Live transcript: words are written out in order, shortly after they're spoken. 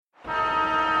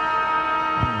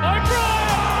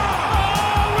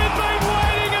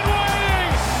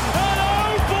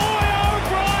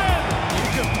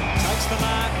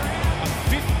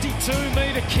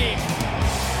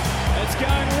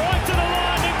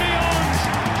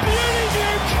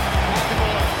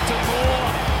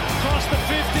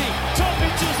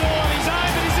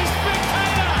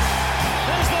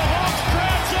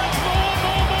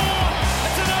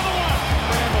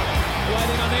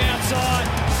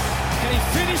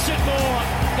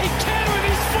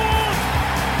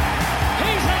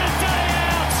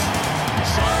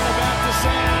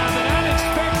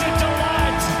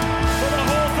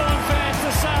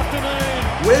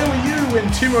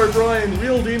Tim O'Brien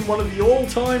reeled in one of the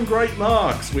all-time great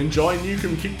marks when Jai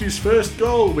Newcombe kicked his first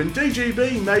goal when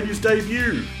DGB made his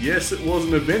debut. Yes, it was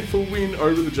an eventful win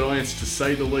over the Giants to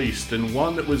say the least, and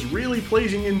one that was really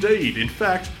pleasing indeed. In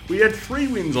fact, we had 3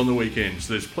 wins on the weekend,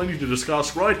 so there's plenty to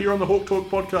discuss right here on the Hawk Talk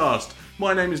podcast.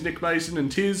 My name is Nick Mason,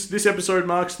 and this episode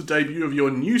marks the debut of your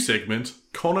new segment,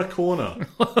 Connor Corner.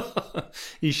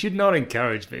 You should not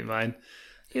encourage me, mate.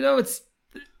 You know,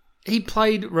 he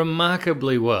played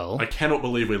remarkably well. I cannot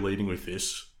believe we're leading with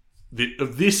this.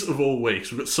 Of all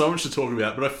weeks. We've got so much to talk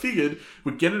about, but I figured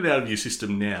we'd get it out of your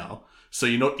system now, so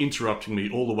you're not interrupting me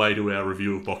all the way to our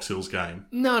review of Box Hill's game.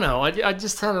 No, I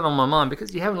just had it on my mind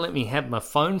because you haven't let me have my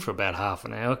phone for about half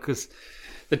an hour because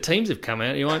the teams have come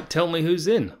out. You won't tell me who's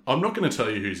in. I'm not going to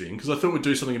tell you who's in because I thought we'd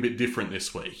do something a bit different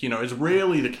this week. You know, it's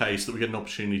rarely the case that we get an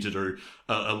opportunity to do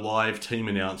a live team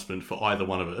announcement for either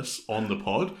one of us on the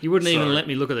pod. You wouldn't even let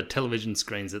me look at the television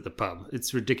screens at the pub.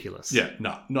 It's ridiculous. Yeah,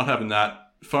 no, not having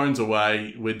that. Phones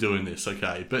away. We're doing this,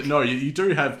 okay? But no, you do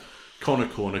have Connor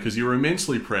Corner because you're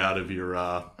immensely proud of your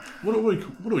what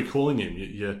are we calling him?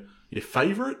 Your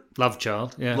favourite? Love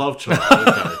child, yeah. Love child,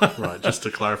 okay. Right, just to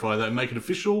clarify that and make it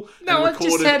official. No, I've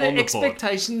just had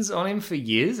expectations on him for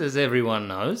years, as everyone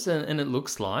knows, and it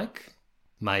looks like,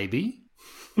 maybe.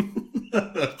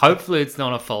 Hopefully it's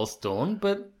not a false dawn,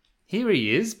 but here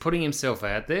he is, putting himself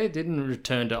out there, didn't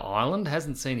return to Ireland,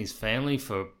 hasn't seen his family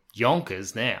for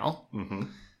yonkers now. Mm-hmm.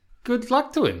 Good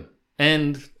luck to him.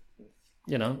 And,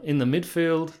 you know, in the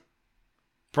midfield,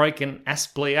 breaking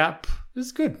Aspley up, it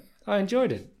was good. I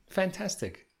enjoyed it.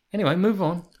 Fantastic. Anyway, move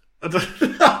on. I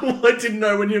didn't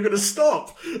know when you were going to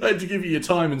stop. I had to give you your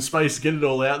time and space to get it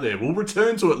all out there. We'll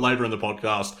return to it later in the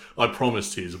podcast. I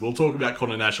promised his. We'll talk about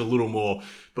Conor Nash a little more.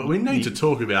 But we need to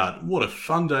talk about what a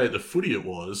fun day at the footy it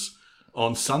was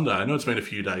on Sunday. I know it's been a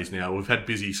few days now. We've had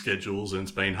busy schedules and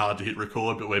it's been hard to hit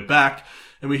record, but we're back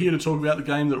and we're here to talk about the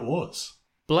game that it was.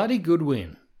 Bloody good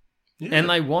win. Yeah. And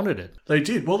they wanted it. They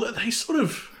did. Well, they sort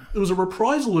of... It was a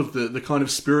reprisal of the kind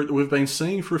of spirit that we've been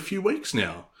seeing for a few weeks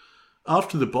now.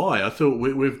 After the bye, I thought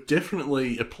we've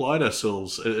definitely applied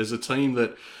ourselves as a team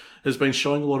that has been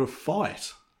showing a lot of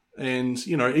fight. And,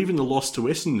 you know, even the loss to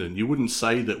Essendon, you wouldn't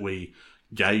say that we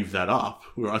gave that up.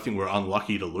 I think we're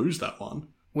unlucky to lose that one.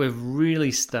 We've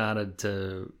really started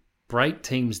to break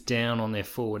teams down on their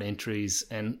forward entries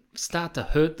and start to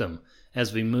hurt them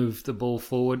as we move the ball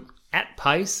forward at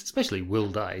pace, especially Will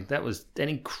Day. That was an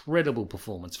incredible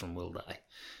performance from Will Day.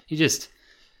 He just,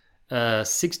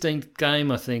 16th game,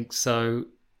 I think. So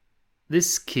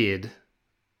this kid,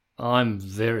 I'm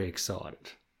very excited.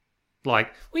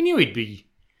 Like, we knew he'd be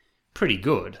pretty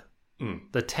good.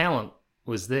 The talent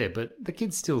was there, but the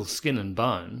kid's still skin and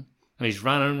bone. He's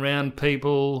running around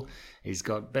people. He's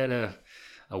got better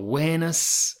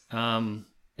awareness. And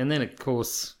then, of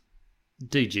course,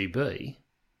 DGB.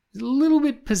 He's a little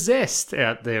bit possessed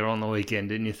out there on the weekend,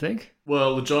 didn't you think?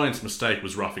 Well, the Giants' mistake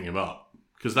was roughing him up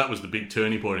because that was the big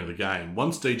turning point of the game.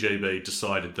 Once DGB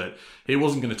decided that he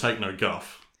wasn't going to take no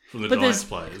guff from the Giants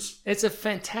players. It's a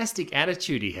fantastic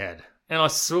attitude he had. And I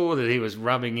saw that he was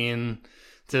rubbing in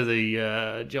to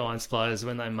the Giants players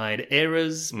when they made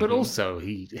errors, but also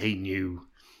he knew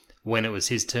when it was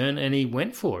his turn and he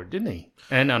went for it, didn't he?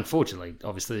 And unfortunately,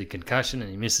 obviously, concussion and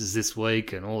he misses this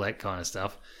week and all that kind of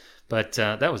stuff. But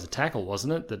that was a tackle,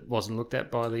 wasn't it, that wasn't looked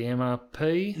at by the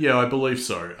MRP? Yeah, I believe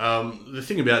so. The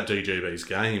thing about DGB's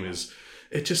game is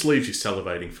it just leaves you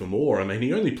salivating for more. I mean,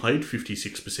 he only played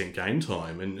 56% game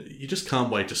time, and you just can't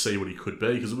wait to see what he could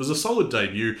be because it was a solid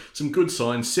debut, some good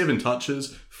signs, 7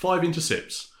 touches, 5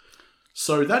 intercepts.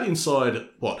 So that inside,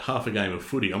 half a game of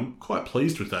footy, I'm quite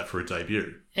pleased with that for a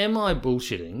debut. Am I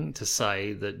bullshitting to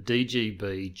say that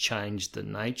DGB changed the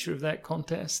nature of that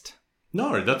contest?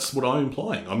 No, that's what I'm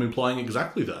implying. I'm implying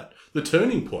exactly that. The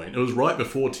turning point, it was right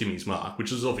before Timmy's mark,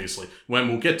 which is obviously, when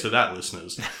we'll get to that,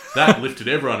 listeners, that lifted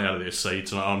everyone out of their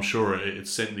seats, and I'm sure it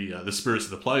sent the spirits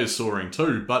of the players soaring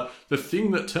too. But the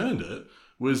thing that turned it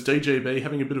was DGB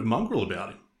having a bit of mongrel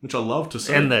about him, which I love to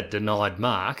see. And that denied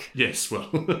mark. Yes, well.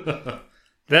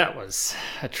 That was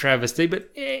a travesty, but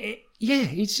yeah,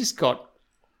 he's just got...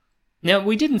 Now,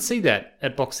 we didn't see that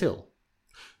at Box Hill.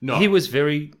 No. He was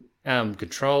very...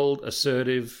 controlled,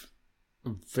 assertive,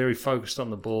 very focused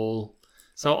on the ball.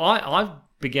 So I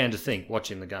began to think,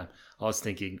 watching the game, I was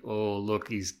thinking, oh, look,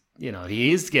 he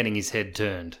is getting his head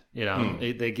turned.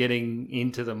 They're getting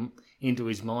into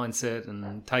his mindset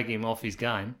and taking him off his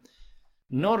game.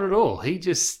 Not at all. He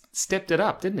just stepped it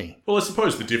up, didn't he? Well, I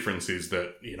suppose the difference is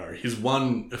that, his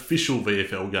one official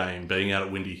VFL game being out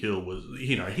at Windy Hill was,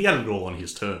 he had it all on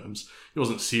his terms. He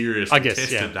wasn't seriously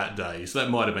tested that day, so that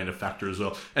might have been a factor as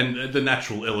well. And the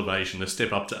natural elevation, the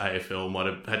step up to AFL might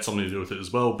have had something to do with it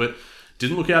as well, but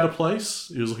didn't look out of place.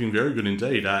 He was looking very good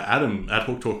indeed. Adam at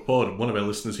Hawk Talk Pod, one of our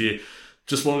listeners here,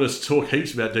 just wanted us to talk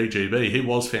heaps about DGB. He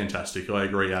was fantastic. I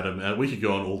agree, Adam. We could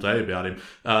go on all day about him.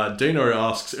 Dino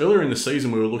asks, earlier in the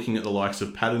season we were looking at the likes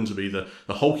of Patton to be the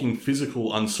hulking,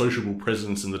 physical, unsociable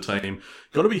presence in the team.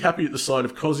 Got to be happy at the sight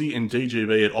of Cozzy and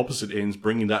DGB at opposite ends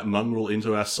bringing that mongrel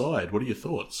into our side. What are your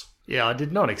thoughts? Yeah, I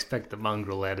did not expect the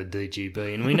mongrel out of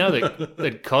DGB. And we know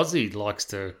that Cozzy likes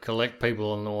to collect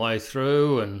people on the way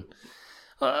through and...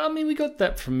 we got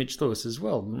that from Mitch Lewis as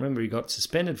well. Remember, he got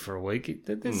suspended for a week.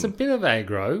 There's a bit of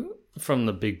aggro from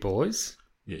the big boys.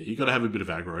 Yeah, you got to have a bit of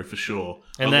aggro for sure.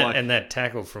 And that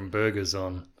tackle from Burgers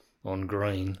on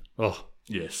Green. Oh,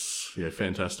 yes, yeah,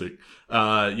 fantastic.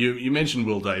 You mentioned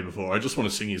Will Day before. I just want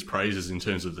to sing his praises in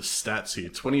terms of the stats here.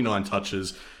 29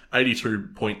 touches,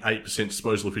 82.8%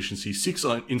 disposal efficiency, 6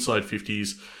 inside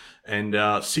 50s. And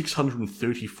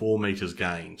 634 metres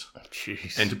gained.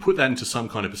 Jeez. And to put that into some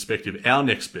kind of perspective, our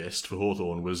next best for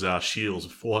Hawthorn was Shields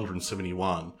at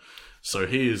 471. So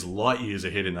he is light years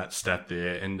ahead in that stat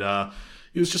there. And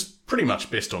he was just pretty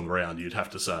much best on ground, you'd have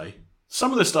to say.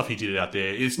 Some of the stuff he did out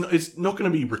there is not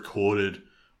going to be recorded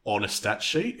on a stat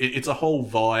sheet. It's a whole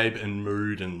vibe and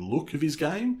mood and look of his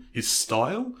game, his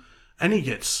style. And he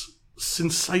gets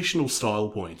sensational style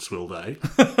points, Will Day.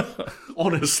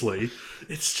 Honestly,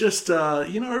 it's just,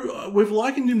 we've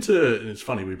likened him to, and it's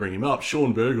funny we bring him up,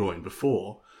 Sean Burgoyne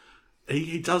before.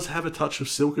 He does have a touch of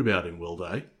silk about him, Will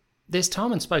Day. There's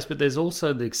time and space, but there's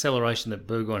also the acceleration that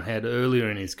Burgoyne had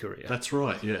earlier in his career. That's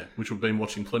right, yeah, which we've been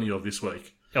watching plenty of this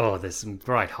week. Oh, there's some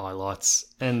great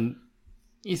highlights. And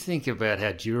you think about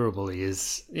how durable he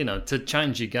is, to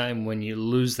change your game when you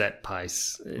lose that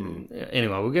pace.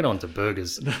 Anyway, we'll get on to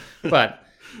Burgers. But,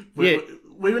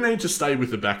 we need to stay with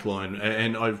the back line,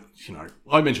 and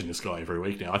I mention this guy every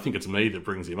week now. I think it's me that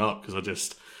brings him up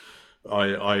because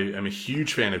I am a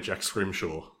huge fan of Jack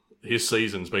Scrimshaw. His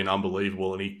season's been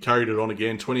unbelievable, and he carried it on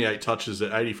again. 28 touches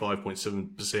at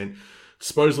 85.7%.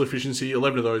 Disposal efficiency,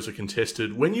 11 of those are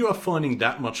contested. When you are finding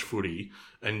that much footy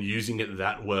and using it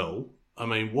that well,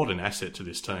 what an asset to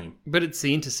this team. But it's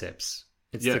the intercepts.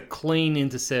 It's the clean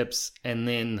intercepts and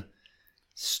then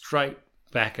straight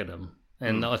back at them.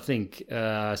 And I think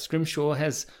Scrimshaw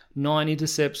has 9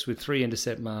 intercepts with 3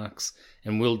 intercept marks,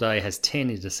 and Will Day has 10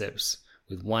 intercepts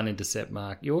with 1 intercept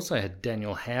mark. You also had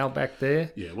Daniel Howe back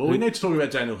there. Yeah, well, we need to talk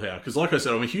about Daniel Howe, because like I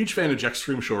said, I'm a huge fan of Jack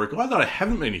Scrimshaw. A guy that I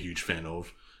haven't been a huge fan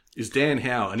of is Dan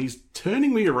Howe, and he's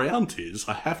turning me around, Tiz,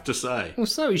 I have to say. Well,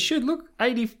 so he should. Look,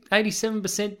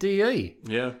 87% DE.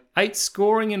 Yeah. 8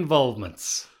 scoring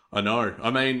involvements. I know.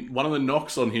 One of the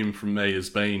knocks on him from me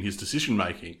has been his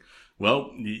decision-making.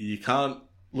 Well, you can't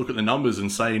look at the numbers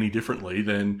and say any differently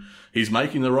than he's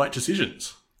making the right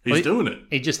decisions. He's doing it.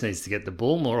 He just needs to get the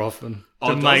ball more often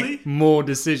to make more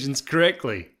decisions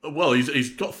correctly. Well,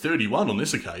 he's got 31 on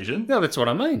this occasion. No, that's what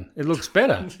I mean. It looks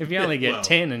better. If you only get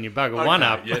 10 and you bugger one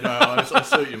up. Yeah, no, I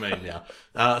see what you mean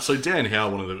now. So Dan Howe,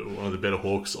 one of the better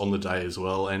Hawks on the day as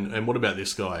well. And what about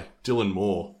this guy, Dylan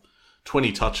Moore?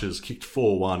 20 touches, kicked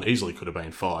 4-1, easily could have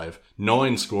been 5.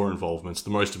 9 score involvements,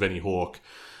 the most of any Hawk.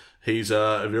 He's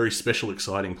a very special,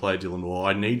 exciting player, Dylan Moore.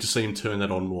 I need to see him turn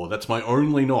that on more. That's my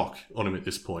only knock on him at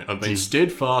this point. I've been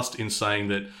steadfast in saying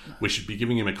that we should be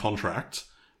giving him a contract,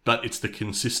 but it's the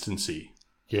consistency.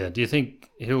 Yeah. Do you think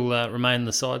he'll remain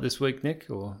the side this week, Nick?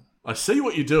 Or I see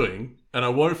what you're doing, and I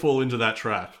won't fall into that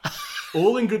trap.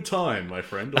 All in good time, my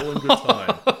friend. All in good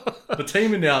time. The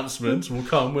team announcement will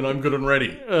come when I'm good and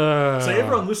ready. So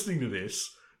everyone listening to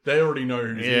this, they already know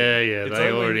who's in. Yeah,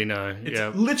 they already know.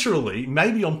 It's literally,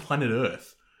 maybe on planet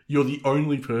Earth, you're the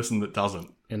only person that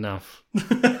doesn't. Enough.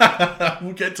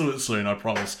 We'll get to it soon, I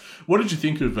promise. What did you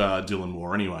think of Dylan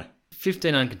Moore anyway?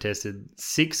 15 uncontested,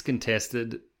 6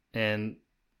 contested, and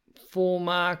 4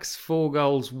 marks, 4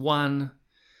 goals, 1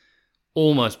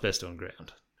 almost best on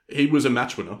ground. He was a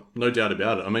match winner, no doubt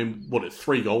about it.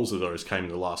 3 goals of those came in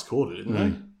the last quarter, didn't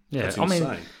they? Yeah, that's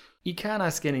insane. You can't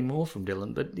ask any more from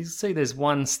Dylan, but you see there's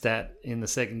 1 stat in the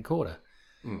second quarter.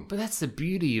 But that's the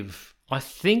beauty of... I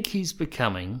think he's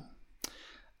becoming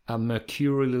a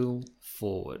mercurial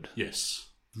forward. Yes.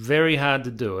 Very hard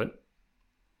to do it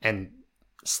and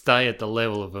stay at the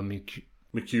level of a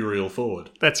mercurial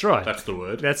forward. That's right. That's the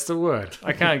word. That's the word.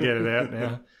 I can't get it out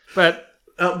now. But...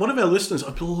 one of our listeners, I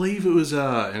believe it was,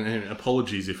 and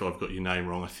apologies if I've got your name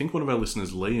wrong, I think one of our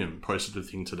listeners, Liam, posted a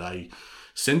thing today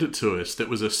sent it to us, that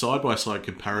was a side-by-side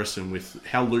comparison with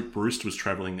how Luke Breust was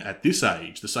travelling at this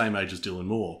age, the same age as Dylan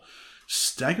Moore.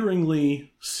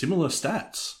 Staggeringly similar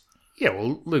stats. Yeah,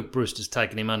 well, Luke Breust has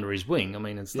taken him under his wing. I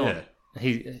mean, it's not...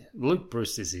 Yeah. Luke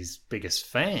Breust is his biggest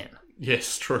fan.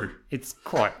 Yes, true. It's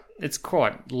quite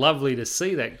lovely to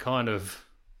see that kind of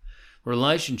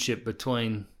relationship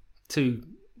between two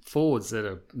forwards that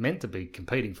are meant to be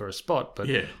competing for a spot, but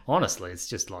honestly, it's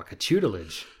just like a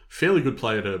tutelage. Fairly good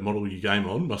player to model your game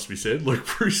on, must be said. Luke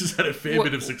Breust has had a fair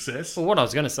bit of success. Well, what I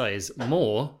was going to say is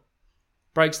Moore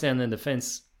breaks down the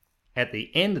defence at the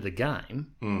end of the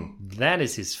game. That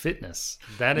is his fitness.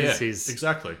 That is his...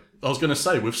 Exactly. I was going to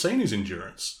say, we've seen his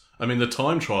endurance. I mean, the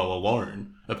time trial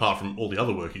alone, apart from all the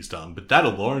other work he's done, but that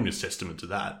alone is testament to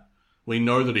that. We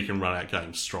know that he can run out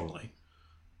games strongly.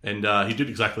 And he did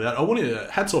exactly that. I want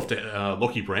to hats off to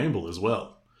Lockie Bramble as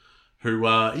well, who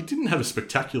he didn't have a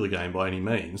spectacular game by any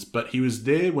means, but he was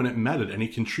there when it mattered and he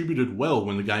contributed well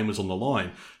when the game was on the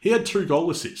line. He had 2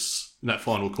 goal assists in that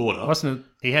final quarter. Wasn't it?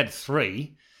 He had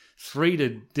 3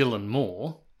 to Dylan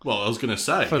Moore. Well, I was going to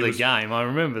say... For the game, I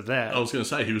remember that. I was going to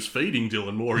say, he was feeding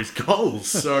Dylan Moore his goals.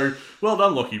 So, well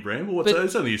done, Lockie Bramble.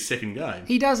 It's only his second game.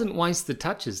 He doesn't waste the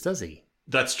touches, does he?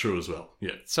 That's true as well,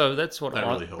 yeah. So that's what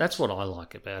really helps. That's what I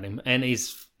like about him. And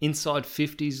his inside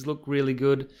 50s look really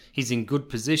good. He's in good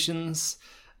positions.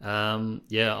 I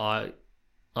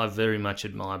very much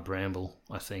admire Bramble.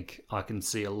 I think I can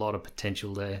see a lot of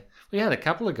potential there. We had a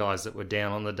couple of guys that were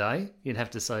down on the day. You'd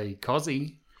have to say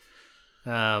Cozzy.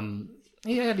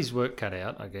 He had his work cut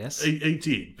out, I guess. He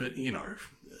did, but,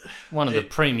 one of the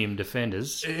premium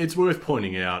defenders. It's worth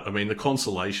pointing out, I mean, the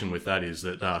consolation with that is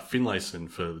that Finlayson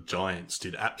for the Giants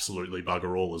did absolutely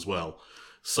bugger all as well.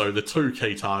 So the 2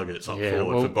 key targets up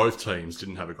forward for both teams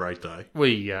didn't have a great day.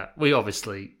 We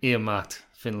obviously earmarked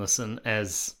Finlayson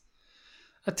as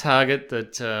a target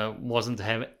that wasn't to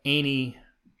have any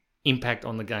impact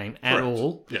on the game at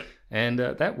all. Yeah. And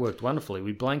that worked wonderfully.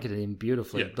 We blanketed him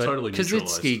beautifully. Yeah, but totally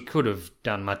Kazitsky could have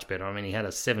done much better. I mean, he had a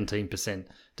 17%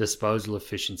 disposal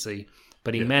efficiency,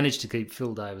 but he managed to keep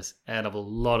Phil Davis out of a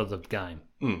lot of the game.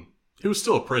 He was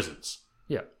still a presence.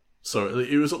 Yeah. So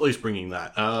he was at least bringing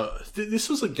that. This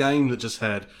was a game that just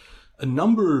had a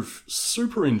number of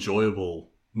super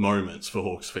enjoyable moments for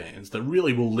Hawks fans that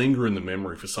really will linger in the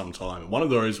memory for some time. And one of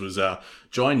those was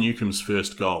Jai Newcomb's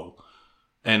first goal.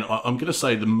 And I'm going to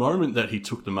say the moment that he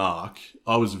took the mark,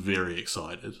 I was very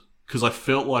excited because I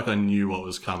felt like I knew what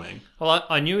was coming. Well,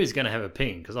 I knew he was going to have a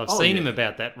ping because I've seen him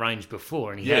about that range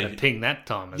before and he had a ping that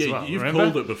time as well. You've remember?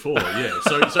 called it before, yeah.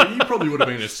 So you probably would have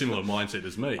been in a similar mindset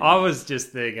as me. I was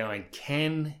just there going,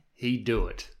 can he do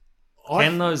it?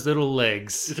 Can those little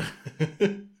legs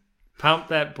pump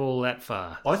that ball that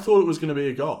far? I thought it was going to be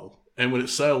a goal. And when it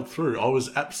sailed through, I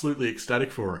was absolutely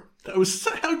ecstatic for it. That was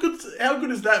how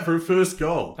good is that for a first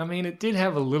goal? I mean, it did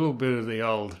have a little bit of the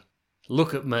old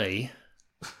look at me,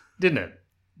 didn't it?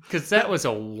 Because that was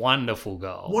a wonderful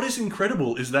goal. What is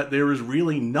incredible is that there is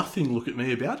really nothing look at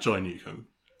me about Jai Newcomb.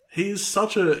 He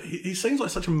seems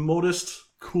like such a modest,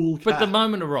 cool cat. But the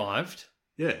moment arrived.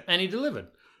 Yeah. And he delivered.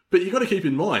 But you've got to keep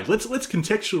in mind, let's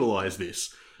contextualise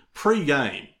this.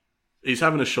 Pre-game, he's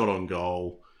having a shot on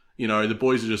goal. The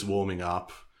boys are just warming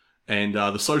up. And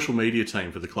the social media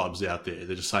team for the club's out there.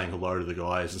 They're just saying hello to the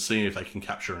guys and seeing if they can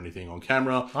capture anything on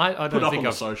camera. I don't put up think on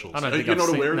the socials. I don't think You're I've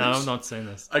not aware of this? No, I've not seen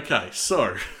this. Okay,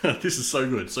 so this is so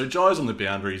good. So Jai's on the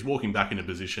boundary. He's walking back into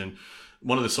position.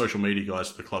 One of the social media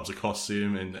guys for the clubs accosts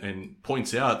him and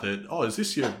points out that,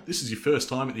 this is your first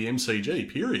time at the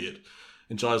MCG, period.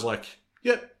 And Jai's like,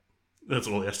 yep. That's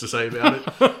all he has to say about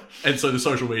it. And so the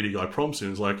social media guy prompts him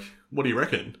and is like, what do you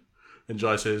reckon? And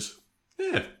Jai says,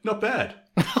 yeah, not bad.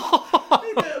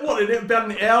 About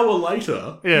an hour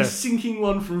later, he's sinking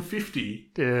one from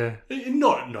 50. Yeah.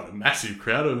 Not a massive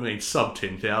crowd, I mean sub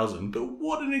 10,000, but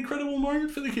what an incredible moment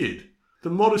for the kid.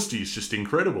 The modesty is just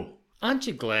incredible. Aren't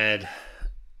you glad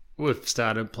we've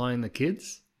started playing the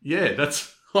kids? Yeah,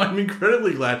 I'm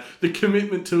incredibly glad. The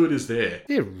commitment to it is there.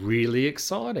 They're really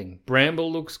exciting.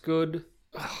 Bramble looks good.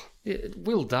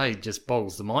 Will Day just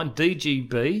boggles the mind.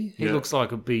 DGB, he looks like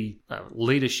it'd be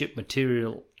leadership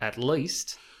material at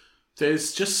least.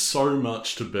 There's just so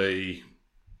much to be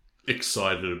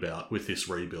excited about with this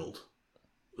rebuild.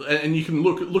 And you can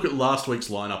look at last week's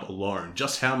lineup alone,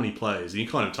 just how many players, and you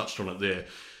kind of touched on it there,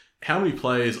 how many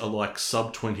players are like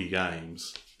sub 20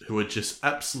 games who are just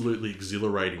absolutely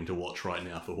exhilarating to watch right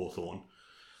now for Hawthorn.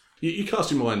 You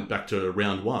cast your mind back to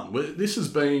round 1.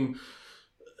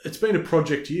 It's been a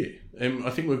project year, and I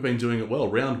think we've been doing it well.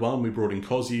 Round 1, we brought in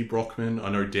Cozzy, Brockman.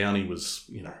 I know Downey was,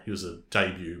 he was a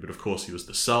debut, but of course he was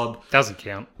the sub. Doesn't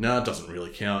count. No, it doesn't really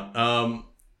count.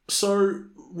 So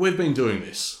we've been doing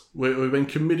this. We've been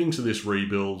committing to this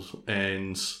rebuild,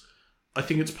 and I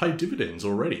think it's paid dividends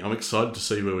already. I'm excited to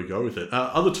see where we go with it.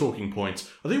 Other talking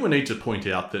points. I think we need to point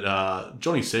out that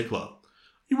Johnny Segler,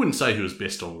 you wouldn't say he was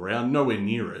best on ground, nowhere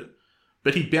near it,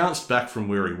 but he bounced back from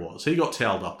where he was. He got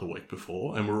towelled up the week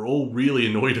before, and we're all really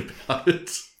annoyed about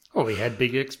it. Well, we had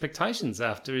big expectations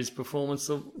after his performance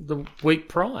the week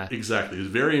prior. Exactly. He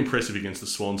was very impressive against the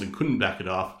Swans and couldn't back it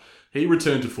up. He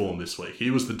returned to form this week.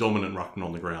 He was the dominant ruckman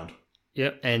on the ground.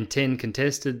 Yep, and 10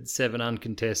 contested, 7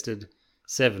 uncontested,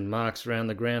 7 marks around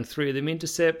the ground, 3 of them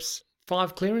intercepts,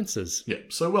 5 clearances.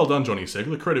 Yep, so well done, Johnny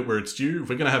Segler. Credit where it's due. If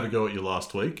we're going to have a go at you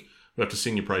last week, we have to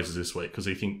sing your praises this week because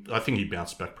I think he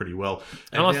bounced back pretty well.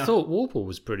 And I thought Warple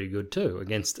was pretty good too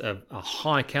against a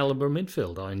high-calibre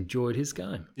midfield. I enjoyed his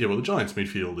game. Yeah, well, the Giants'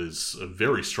 midfield is a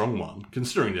very strong one,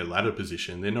 considering their ladder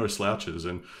position. They're no slouches,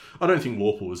 and I don't think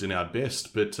Warple was in our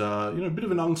best, but, a bit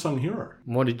of an unsung hero.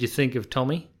 What did you think of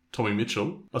Tommy? Tommy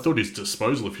Mitchell. I thought his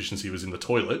disposal efficiency was in the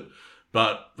toilet,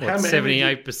 but... What,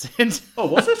 78%? Oh,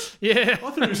 was it? Yeah. I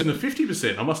thought it was in the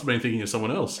 50%. I must have been thinking of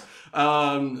someone else.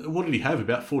 What did he have?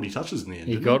 About 40 touches in the end,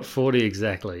 He got 40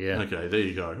 exactly, yeah. Okay, there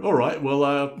you go. All right,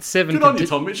 well, 7 good on you,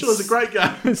 Tom Mitchell. It was a great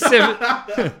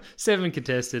game. 7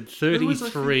 contested,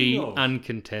 33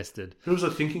 uncontested. Who was I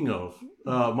thinking of?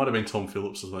 Might have been Tom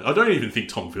Phillips or something. I don't even think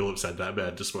Tom Phillips had that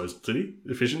bad disposal, did he?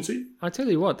 Efficiency? I tell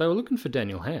you what, they were looking for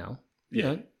Daniel Howe. Yeah. You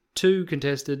know, 2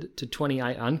 contested to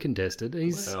 28 uncontested.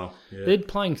 They're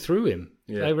playing through him.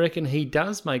 Yeah. They reckon he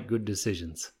does make good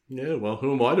decisions. Yeah, well,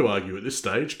 who am I to argue at this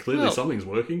stage? Clearly something's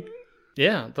working.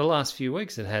 Yeah, the last few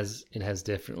weeks it has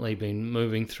definitely been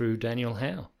moving through Daniel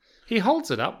Howe. He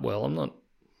holds it up well. I'm not,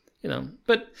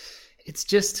 but it's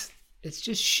just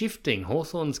shifting.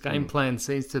 Hawthorn's game plan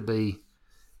seems to be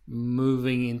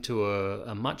moving into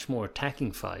a much more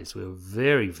attacking phase. We were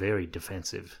very, very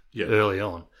defensive early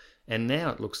on. And now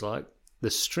it looks like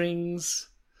the strings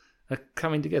are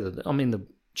coming together. I mean, the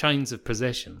chains of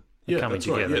possession are coming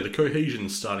together. Right. Yeah, the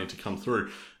cohesion's starting to come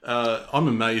through. I'm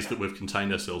amazed that we've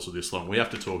contained ourselves for this long. We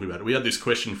have to talk about it. We had this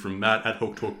question from Matt at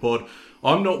Hawk Talk Pod.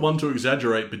 I'm not one to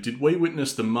exaggerate, but did we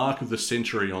witness the mark of the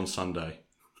century on Sunday?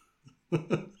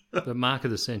 The mark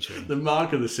of the century. The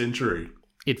mark of the century.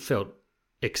 It felt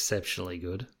exceptionally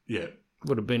good. Yeah.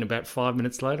 Would have been about 5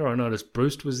 minutes later. I noticed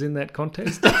Bruce was in that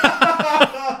contest.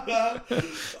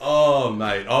 Oh,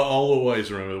 mate. I'll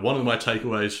always remember. One of my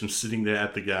takeaways from sitting there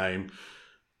at the game,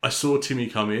 I saw Timmy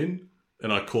come in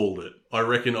and I called it. I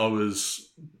reckon I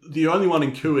was the only one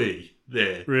in QE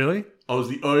there. Really? I was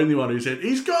the only one who said,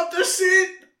 he's got the sit!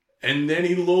 And then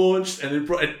he launched and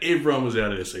everyone was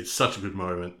out of their seats. Such a good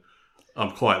moment.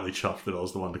 I'm quietly chuffed that I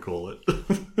was the one to call it.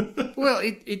 Well,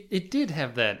 it did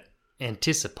have that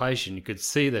anticipation. You could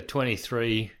see the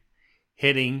 23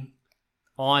 heading,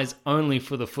 eyes only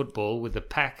for the football with the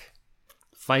pack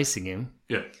facing him.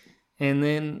 Yeah. And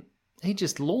then he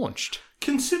just launched.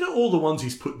 Consider all the ones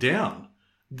he's put down.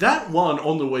 That one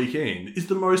on the weekend is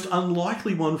the most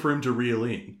unlikely one for him to reel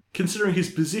in. Considering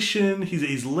his position,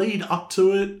 his lead up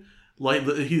to it, like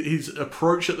his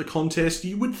approach at the contest,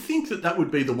 you would think that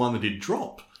would be the one that he'd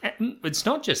drop. It's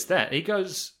not just that. He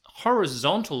goes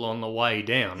horizontal on the way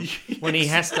down when he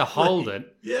has to hold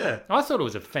it. Yeah. I thought it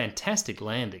was a fantastic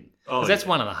landing. Oh, that's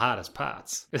one of the hardest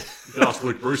parts. You could ask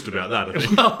Luke Bruce about that, I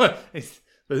think.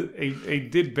 Well, he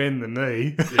did bend the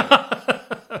knee.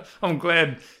 Yeah. I'm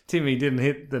glad Timmy didn't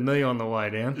hit the knee on the way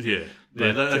down. Yeah.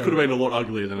 That could have been a lot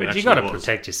uglier than it actually was. You got to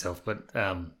protect yourself. But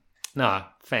no,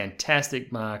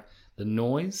 fantastic mark. The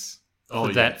noise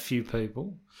for that few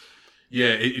people.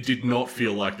 Yeah, it did not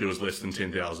feel like there was less than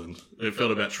 10,000. It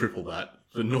felt about triple that.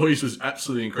 The noise was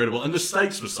absolutely incredible, and the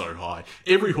stakes were so high.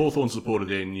 Every Hawthorn supporter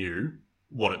there knew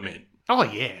what it meant. Oh,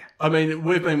 yeah. I mean,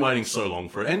 we've been waiting so long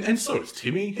for it, and so is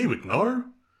Timmy. He would know.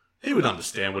 He would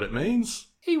understand what it means.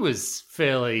 He was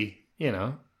fairly,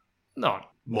 not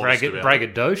Modest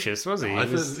braggadocious, was he? I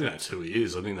think that's who he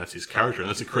is. I think that's his character, and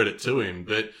that's a credit to him.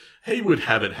 But he would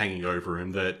have it hanging over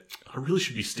him that I really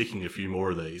should be sticking a few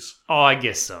more of these. Oh, I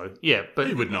guess so. Yeah, but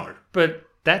he would know. But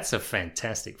that's a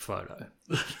fantastic photo.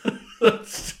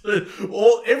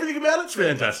 Everything about it's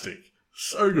fantastic.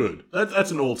 So good.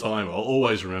 That's an all-time. I'll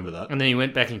always remember that. And then he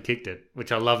went back and kicked it,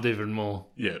 which I loved even more.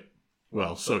 Yeah.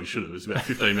 Well, so he should have. It was about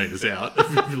 15 metres out.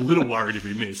 I'm a little worried if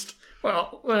he missed.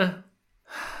 Well,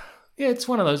 yeah, it's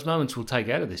one of those moments we'll take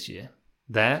out of this year.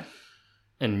 That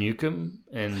and Newcomb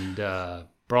and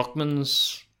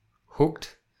Brockman's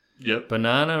hooked. Yep.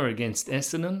 Banana against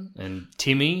Essendon and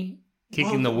Timmy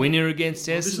kicking the winner against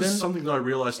Essendon. This is something that I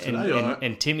realised today.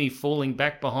 And Timmy falling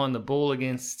back behind the ball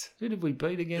against... Who did we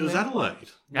beat again? It was Adelaide.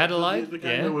 Adelaide? The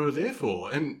game that we were there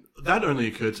for. And that only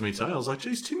occurred to me today. I was like,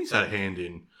 geez, Timmy's had a hand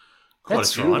in quite a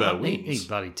few of our wins. He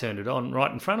bloody turned it on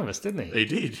right in front of us, didn't he? He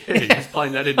did, yeah. He was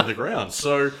playing that into the ground.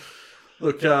 So,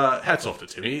 look, hats off to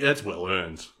Timmy. That's well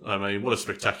earned. I mean, what a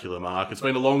spectacular mark. It's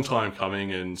been a long time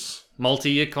coming and...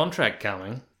 Multi-year contract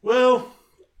coming. Well...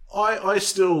 I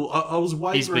was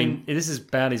wavering. This is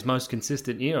about his most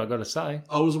consistent year, I've got to say.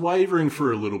 I was wavering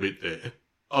for a little bit there.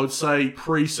 I would say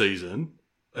pre-season,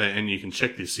 and you can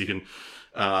check this, you can...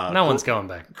 no one's going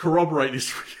back. Corroborate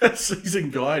this season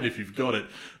guide if you've got it.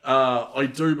 I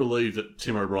do believe that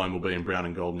Tim O'Brien will be in brown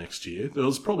and gold next year. There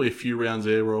was probably a few rounds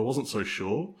there where I wasn't so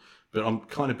sure, but I'm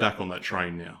kind of back on that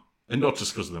train now. And not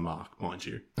just because of the mark, mind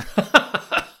you.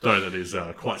 Though that is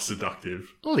quite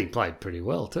seductive. Well, he played pretty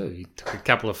well too. He took a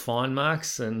couple of fine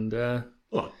marks and... a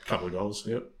couple of goals,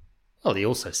 yep. Well, he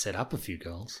also set up a few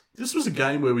goals. This was a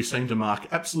game where we seemed to mark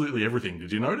absolutely everything.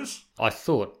 Did you notice? I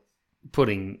thought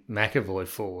putting McAvoy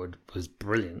forward was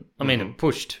brilliant. I mean, it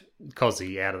pushed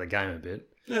Cozzy out of the game a bit.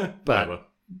 Yeah, whatever.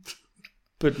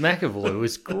 But McAvoy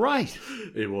was great.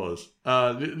 It was.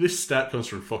 This stat comes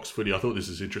from Fox Footy. I thought this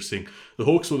is interesting. The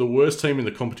Hawks were the worst team in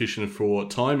the competition for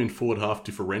time in forward half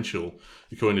differential,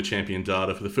 according to Champion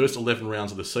Data, for the first 11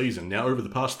 rounds of the season. Now, over the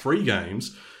past 3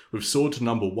 games, we've soared to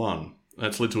number 1.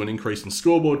 That's led to an increase in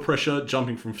scoreboard pressure,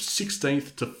 jumping from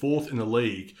 16th to 4th in the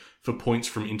league for points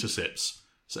from intercepts.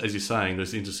 So as you're saying,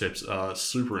 those intercepts are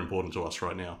super important to us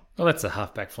right now. Well, that's the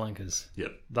halfback flankers.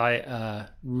 Yep. They are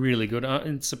really good.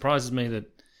 It surprises me that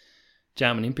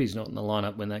Jarman Impey's not in the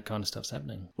lineup when that kind of stuff's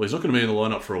happening. Well, he's not going to be in the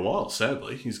lineup for a while,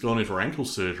 sadly. He's gone in for ankle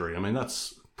surgery. I mean,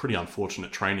 that's pretty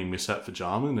unfortunate training mishap for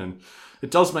Jarman, and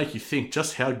it does make you think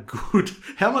just how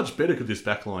much better could this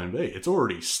backline be? It's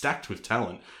already stacked with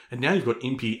talent, and now you've got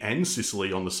Impey and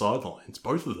Sicily on the sidelines,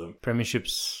 both of them.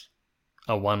 Premierships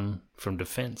are won from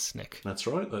defence, Nick. That's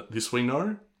right. This we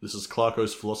know. This is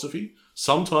Clarko's philosophy.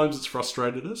 Sometimes it's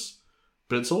frustrated us,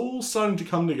 but it's all starting to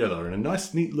come together in a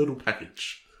nice, neat little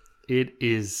package. It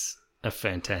is a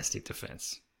fantastic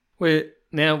defence. We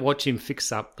now watch him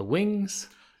fix up the wings.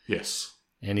 Yes.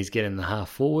 And he's getting the half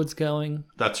forwards going.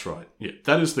 That's right. Yeah,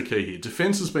 that is the key here.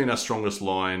 Defence has been our strongest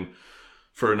line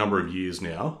for a number of years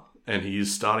now, and he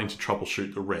is starting to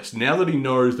troubleshoot the rest. Now that he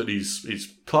knows that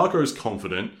Clarko's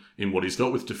confident in what he's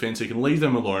got with defence, he can leave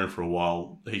them alone for a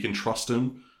while. He can trust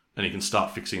them, and he can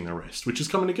start fixing the rest, which is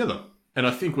coming together. And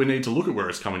I think we need to look at where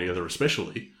it's coming together,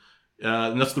 especially.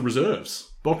 And that's the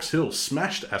reserves. Box Hill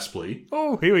smashed Aspley.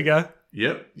 Oh, here we go.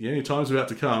 Yep. Yeah, your time's about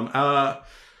to come.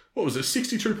 What was it,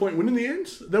 62-point win in the end?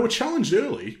 They were challenged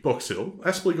early, Box Hill.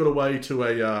 Aspley got away to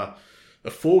a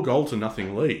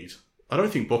 4-goal-to-nothing lead. I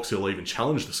don't think Box Hill even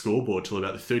challenged the scoreboard till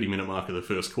about the 30-minute mark of the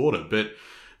first quarter. But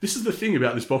this is the thing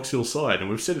about this Box Hill side, and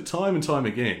we've said it time and time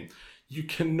again. You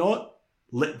cannot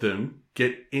let them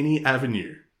get any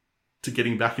avenue to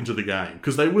getting back into the game,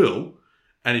 because they will.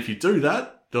 And if you do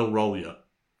that, they'll roll you.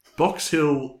 Box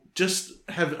Hill just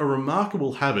have a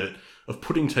remarkable habit of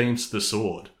putting teams to the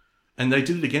sword. And they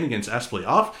did it again against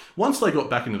Aspley. Once they got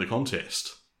back into the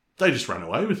contest, they just ran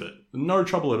away with it. No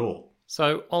trouble at all.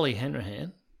 So, Ollie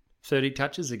Hanrahan, 30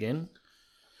 touches again,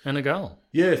 and a goal.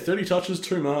 Yeah, 30 touches,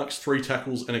 2 marks, 3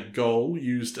 tackles, and a goal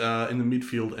used in the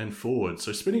midfield and forward.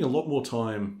 So spending a lot more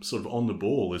time sort of on the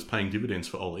ball is paying dividends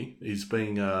for Ollie. He's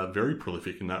being very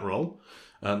prolific in that role.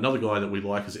 Another guy that we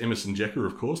like is Emerson Jecker,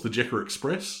 of course, the Jecker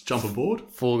Express. Jump aboard.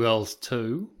 4 goals,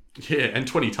 2. Yeah, and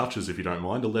 20 touches, if you don't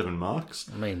mind, 11 marks.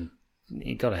 I mean,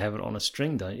 you got to have it on a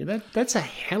string, don't you? That's a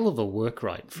hell of a work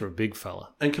rate for a big fella.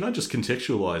 And can I just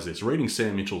contextualise this? Reading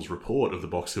Sam Mitchell's report of the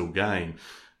Box Hill game,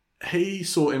 he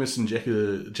saw Emerson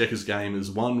Jecker's game as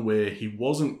one where he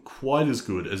wasn't quite as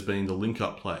good as being the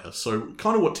link-up player. So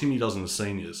kind of what Timmy does in the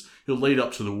seniors. He'll lead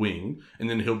up to the wing, and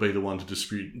then he'll be the one to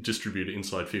distribute it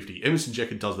inside 50. Emerson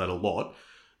Jecker does that a lot.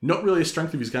 Not really a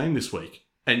strength of his game this week.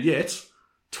 And yet,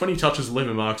 20 touches,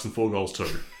 11 marks, and 4 goals too.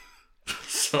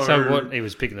 So what? He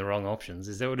was picking the wrong options.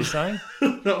 Is that what he's saying?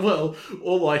 Well,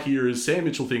 all I hear is Sam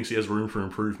Mitchell thinks he has room for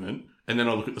improvement, and then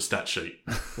I look at the stat sheet.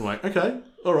 I'm like, okay,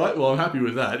 all right, well, I'm happy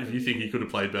with that if you think he could have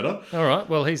played better. All right,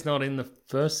 well, he's not in the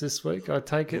first this week, I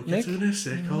take it, Nick. We'll get to it in a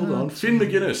sec, hold on. Finn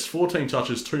McGuinness, 14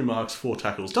 touches, 2 marks, 4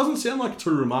 tackles. Doesn't sound like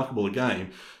too remarkable a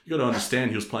game. You've got to understand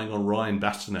he was playing on Ryan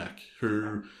Bastanak,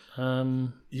 who...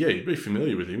 yeah, you'd be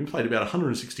familiar with him. He played about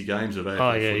 160 games of AFL.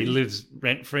 Oh, yeah, he lives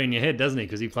rent-free in your head, doesn't he?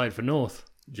 Because he played for North.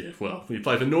 Yeah, well, he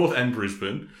played for North and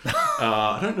Brisbane.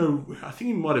 I don't know. I think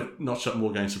he might have notched up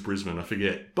more games for Brisbane. I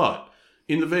forget. But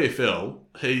in the VFL,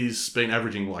 he's been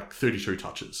averaging like 32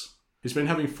 touches. He's been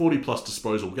having 40-plus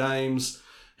disposal games.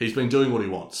 He's been doing what he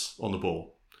wants on the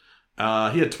ball.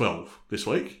 He had 12 this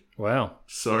week. Wow.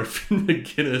 So Finn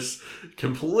McGuinness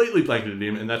completely blanketed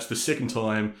him, and that's the second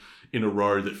time in a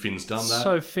row that Finn's done that.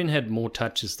 So Finn had more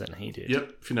touches than he did.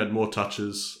 Yep, Finn had more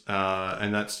touches.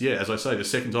 And that's, as I say, the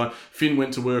second time. Finn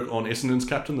went to work on Essendon's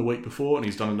captain the week before, and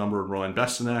he's done a number on Ryan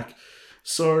Bastanak.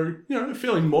 So, a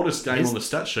fairly modest game on the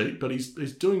stat sheet, but he's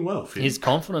doing well, Finn. His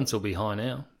confidence will be high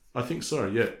now. I think so,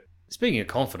 yeah. Speaking of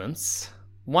confidence,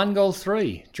 1 goal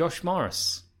 3, Josh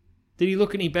Morris. Did he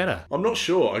look any better? I'm not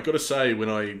sure. I got to say, when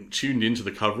I tuned into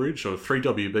the coverage of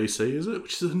 3WBC, is it?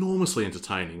 Which is enormously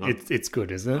entertaining. It's good,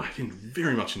 isn't it? I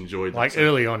very much enjoyed that. Like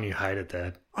early on, you hated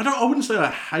that. I wouldn't say I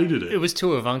hated it. It was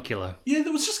too avuncular. Yeah,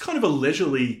 there was just kind of a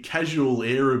leisurely, casual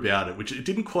air about it, which it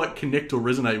didn't quite connect or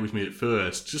resonate with me at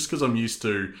first, just because I'm used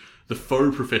to the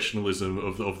faux professionalism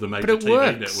of the major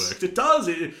TV networks. It does.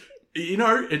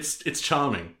 It's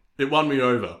charming. It won me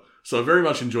over. So I very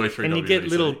much enjoy 3WBC. And you get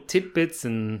little tidbits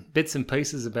and bits and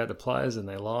pieces about the players and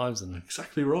their lives. And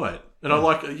exactly right. And I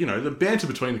like, the banter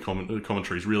between the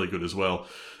commentary is really good as well.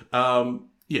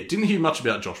 Didn't hear much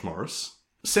about Josh Morris.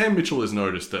 Sam Mitchell has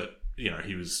noticed that,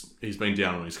 he's been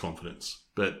down on his confidence.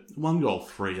 But 1 goal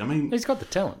 3, I mean... He's got the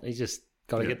talent. He's just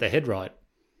got to get the head right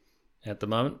at the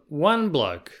moment. One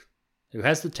bloke who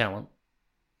has the talent,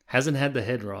 hasn't had the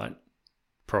head right,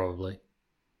 probably.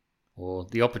 Or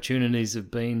the opportunities have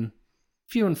been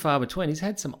few and far between. He's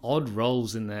had some odd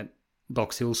roles in that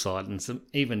Box Hill side and some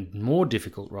even more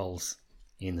difficult roles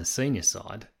in the senior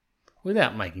side.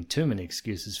 Without making too many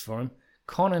excuses for him,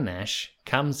 Connor Nash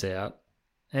comes out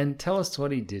and tell us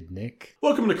what he did, Nick.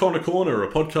 Welcome to Connor Corner,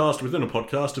 a podcast within a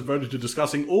podcast devoted to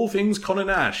discussing all things Connor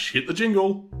Nash. Hit the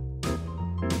jingle.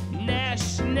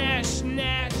 Nash, Nash,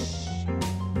 Nash.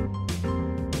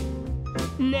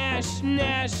 Nash,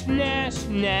 Nash, Nash,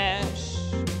 Nash.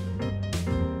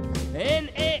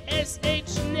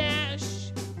 N-A-S-H,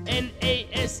 Nash.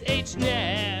 N-A-S-H,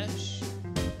 Nash.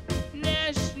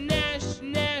 Nash, Nash,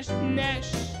 Nash,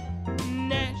 Nash.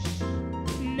 Nash,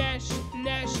 Nash,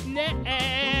 Nash,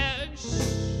 Nash.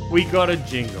 We got a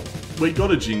jingle. We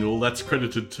got a jingle that's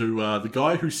credited to the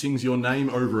guy who sings your name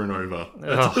over and over.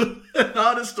 That's an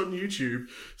artist on YouTube.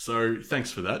 So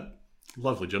thanks for that.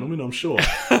 Lovely gentleman, I'm sure.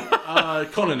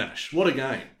 Connor Nash, what a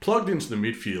game. Plugged into the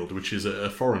midfield, which is a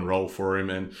foreign role for him,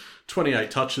 and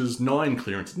 28 touches, 9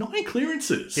 clearances. 9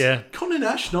 clearances? Yeah. Connor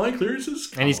Nash, 9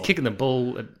 clearances? And he's kicking the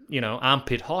ball at,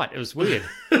 armpit height. It was weird.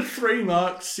 3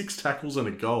 marks, 6 tackles and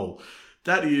a goal.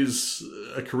 That is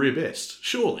a career best,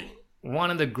 surely. One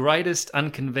of the greatest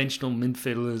unconventional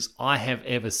midfielders I have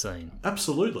ever seen.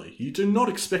 Absolutely. You do not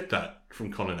expect that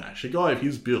from Connor Nash. A guy of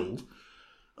his build...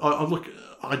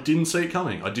 I didn't see it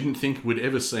coming. I didn't think we'd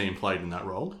ever see him played in that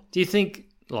role. Do you think,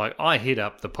 I hit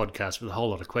up the podcast with a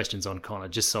whole lot of questions on Connor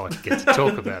just so I could get to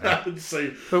talk about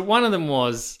it. But one of them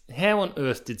was, how on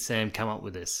earth did Sam come up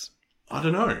with this? I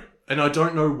don't know. And I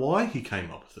don't know why he came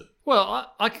up with it.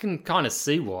 Well, I can kind of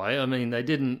see why. I mean, they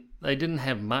didn't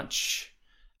have much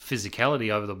physicality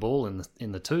over the ball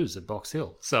in the twos at Box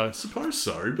Hill. So I suppose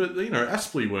so, but,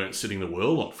 Aspley weren't setting the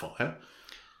world on fire.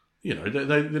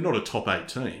 They're not a top 8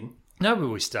 team. No, but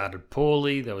we started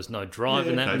poorly. There was no drive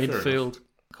in that midfield.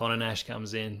 Connor Nash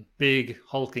comes in. Big,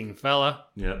 hulking fella.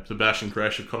 Yeah, the bash and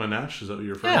crash of Connor Nash. Is that what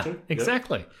you're referring to? Yeah,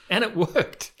 exactly. Yep. And it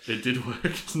worked. It did work.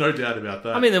 There's no doubt about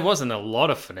that. I mean, there wasn't a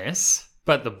lot of finesse,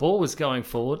 but the ball was going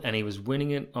forward and he was winning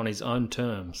it on his own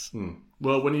terms.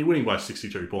 Well, when you're winning by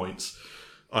 62 points,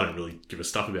 I don't really give a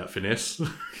stuff about finesse.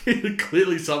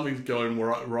 Clearly something's going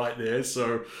right there.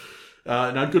 So,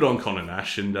 good on Connor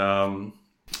Nash. And,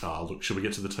 look, should we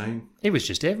get to the team? He was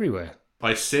just everywhere.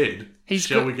 I said,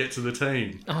 shall we get to the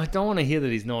team? Oh, I don't want to hear that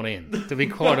he's not in, to be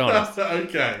quite honest.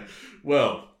 Okay.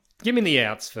 Well. Give me the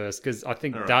outs first, because I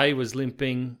think Day was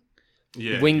limping.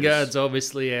 Yeah. Wingard's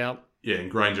obviously out. Yeah,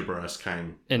 and Granger Barras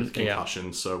came with concussion.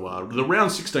 Yeah. So the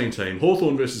round 16 team,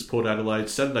 Hawthorn versus Port Adelaide,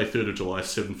 Saturday 3rd of July,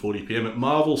 7:40pm at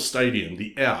Marvel Stadium.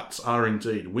 The outs are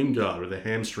indeed Wingard with a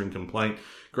hamstring complaint,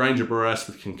 Granger Barras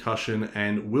with concussion,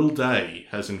 and Will Day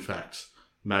has in fact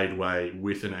made way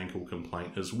with an ankle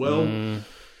complaint as well.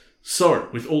 So,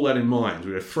 with all that in mind,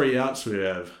 we have 3 outs, we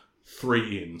have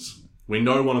 3 ins. We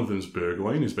know one of them's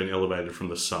Burgoyne, who's been elevated from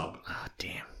the sub. Oh,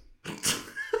 damn.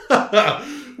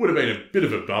 Would have been a bit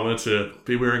of a bummer to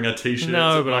be wearing a t-shirt.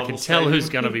 No, but I can tell who's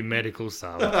going to be medical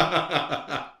sub.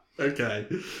 Okay.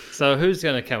 So, who's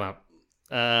going to come up?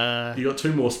 You got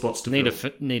 2 more spots to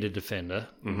fill. Need a defender.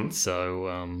 Mm-hmm. So,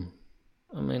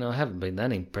 I haven't been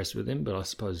that impressed with him, but I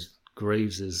suppose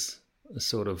Greaves is a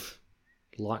sort of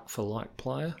like-for-like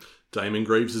player. Damon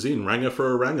Greaves is in. Ranger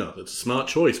for a ranger. That's a smart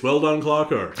choice. Well done,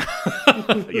 Clarko.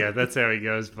 Yeah, that's how he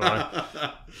goes by.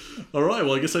 All right,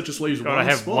 well, I guess that just leaves Got to one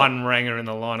have spot. one ranger in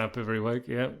the lineup every week,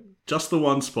 yeah. Just the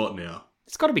one spot now.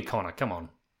 It's got to be Connor, come on.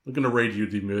 I'm going to read you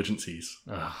the emergencies.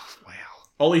 Oh, wow.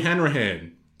 Ollie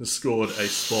Hanrahan has scored a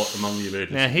spot among the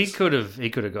emergencies. Now, he could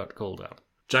have got called up.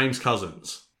 James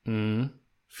Cousins. Mm.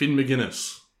 Finn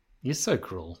McGuinness. You're so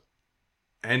cruel.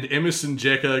 And Emerson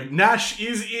Jecker. Nash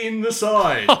is in the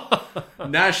side.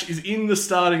 Nash is in the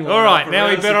starting line. All right, now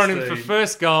we bet on him for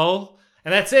first goal,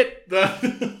 and that's it.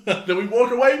 Then we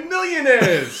walk away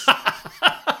millionaires.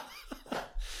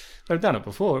 They've done it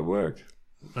before, it worked.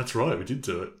 That's right, we did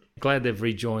do it. Glad they've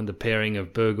rejoined the pairing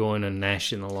of Burgoyne and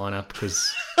Nash in the lineup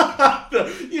because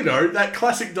You know, that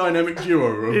classic dynamic duo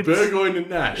of Burgoyne and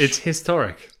Nash. it's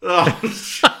historic. Oh,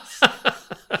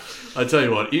 I tell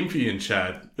you what, Impey and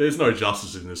Chad, there's no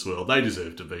justice in this world. They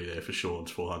deserve to be there for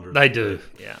Sean's 400. They do.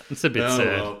 Yeah, it's a bit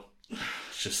sad. Well,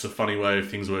 it's just a funny way of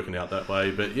things working out that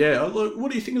way. But yeah, look,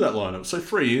 what do you think of that lineup? So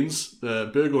 3 ins,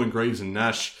 Burgoyne, Greaves and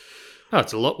Nash. Oh,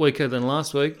 it's a lot weaker than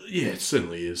last week. Yeah, it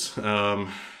certainly is. Wingard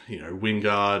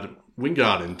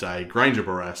and Day. Granger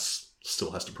Barras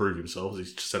still has to prove himself.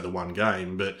 He's just had the one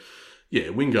game. But yeah,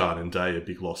 Wingard and Day are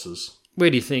big losses. Where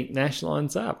do you think Nash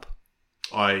lines up?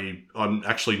 I'm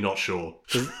actually not sure.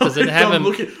 Does it have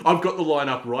I've got the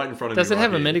lineup right in front of me. Does it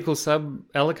have a medical sub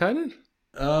allocated?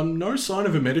 No sign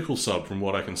of a medical sub from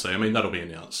what I can see. I mean, that'll be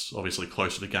announced, obviously,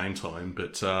 closer to game time.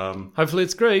 But Hopefully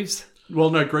it's Greaves. well,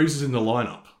 no, Greaves is in the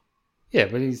lineup. Yeah,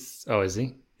 but he's... Oh, is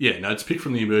he? Yeah, no, it's picked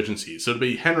from the emergency. So it'd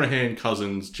be Hanrahan,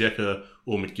 Cousins, Jecker,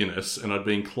 or McGuinness, and I'd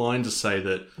be inclined to say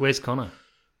that Where's Connor?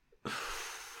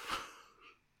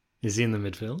 Is he in the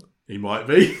midfield? he might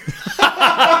be.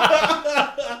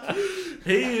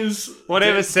 He is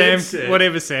Whatever dead set.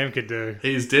 Whatever Sam could do.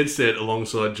 He is dead set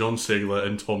alongside John Segler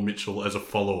and Tom Mitchell as a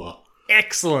follower.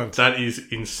 Excellent. That is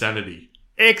insanity.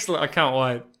 Excellent. I can't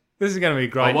wait. This is going to be a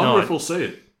great I wonder night. if we'll see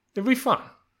it. It'll be fun.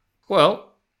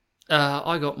 Well,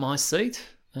 I got my seat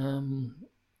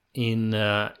in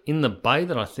the bay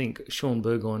that I think Sean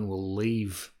Burgoyne will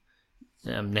leave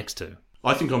next to.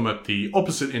 I think I'm at the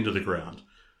opposite end of the ground.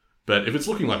 But if it's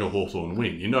looking like a Hawthorn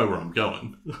win, you know where I'm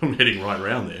going. I'm heading right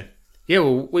around there. Yeah,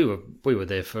 well, we were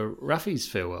there for Ruffy's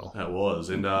farewell. That was.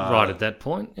 And Right at that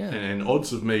point, yeah. And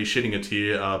odds of me shedding a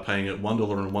tear are paying at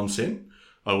 $1.01.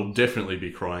 I will definitely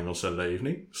be crying on Saturday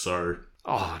evening. So...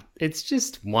 Oh, it's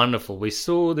just wonderful. We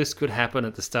saw this could happen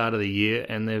at the start of the year,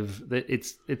 and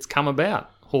it's come about.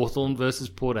 Hawthorn versus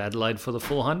Port Adelaide for the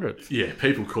 400th. Yeah,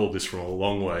 people called this from a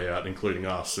long way out, including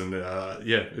us, and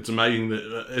it's amazing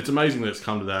that it's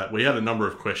come to that. We had a number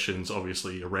of questions,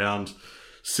 obviously, around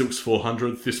Silk's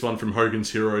 400th. This one from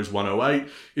Hogan's Heroes 108: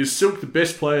 is Silk the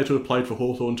best player to have played for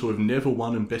Hawthorn to have never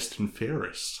won in best and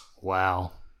fairest?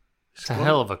 Wow, it's a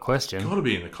hell of a question. Got to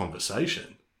be in the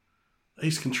conversation.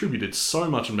 He's contributed so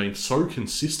much and been so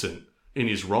consistent in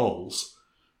his roles.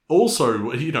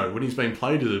 Also, you know, when he's been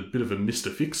played as a bit of a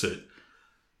Mr. Fix-It,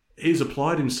 he's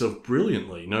applied himself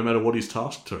brilliantly, no matter what he's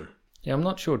tasked to. Yeah, I'm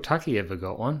not sure Tucky ever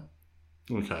got one.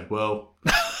 Okay, well...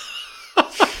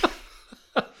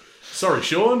 Sorry,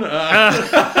 Sean. Better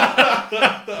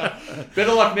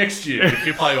luck next year if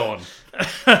you play on.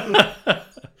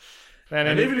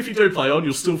 And even if you do play on,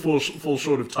 you'll still fall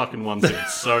short of Tuck in one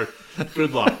sense. So,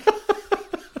 good luck.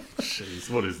 Jeez,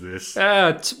 what is this?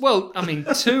 Well, I mean,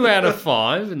 2 out of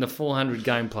 5 in the 400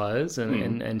 game players,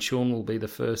 and Sean will be the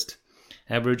first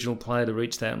Aboriginal player to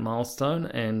reach that milestone.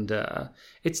 And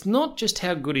it's not just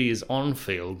how good he is on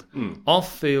field.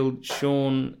 Off field,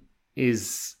 Sean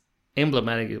is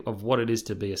emblematic of what it is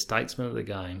to be a statesman of the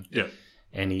game. Yeah.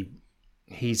 And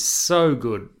he's so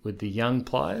good with the young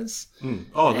players.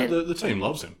 Oh, the team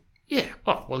loves him. Yeah.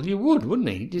 Oh, well, you would, wouldn't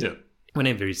he? Yeah.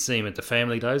 Whenever you see him at the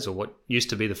family days, or what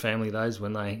used to be the family days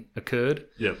when they occurred,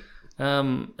 Yeah.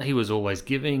 he was always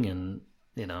giving, and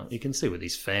you know you can see with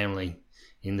his family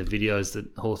in the videos that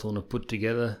Hawthorn have put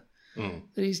together that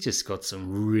he's just got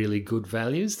some really good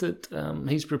values that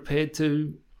he's prepared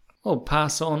to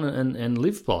pass on and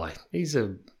live by. He's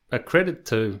a credit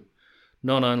to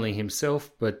not only himself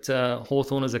but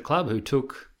Hawthorn as a club who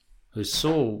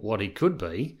saw what he could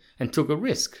be and took a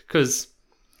risk because.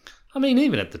 I mean,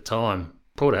 even at the time,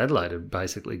 Port Adelaide had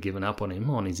basically given up on him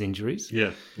on his injuries.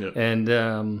 Yeah, yeah. And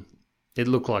it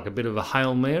looked like a bit of a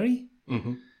Hail Mary.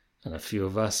 Mm-hmm. And a few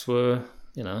of us were,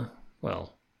 you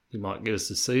might give us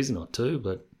a season or 2,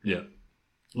 but... Yeah.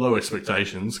 Low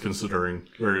expectations, considering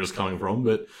where he was coming from,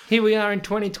 but... Here we are in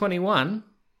 2021,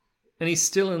 and he's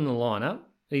still in the lineup.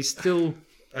 He's still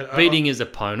beating his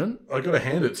opponent. I got to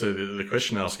hand it to the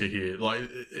question asker here. Like,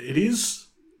 it is...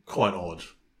 quite odd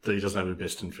that he doesn't have a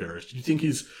best and fairest. Do you think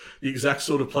he's the exact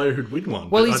sort of player who'd win one?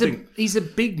 Well, he's a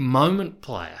big moment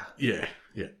player. Yeah.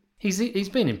 He's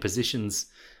been in positions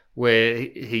where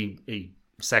he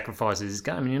sacrifices his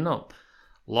game, and you're not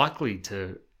likely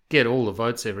to get all the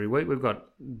votes every week. We've got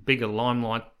bigger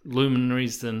limelight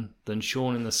luminaries than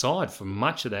Sean in the side for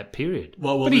much of that period.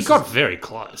 Well, but he got very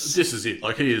close. This is it.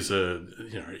 Like, he is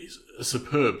he's a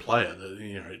superb player.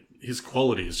 His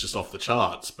quality is just off the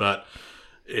charts, but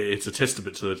it's a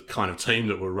testament to the kind of team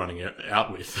that we're running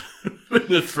out with in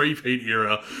the three-peat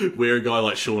era, where a guy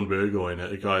like Sean Burgoyne,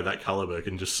 a guy of that calibre,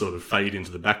 can just sort of fade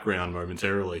into the background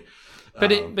momentarily.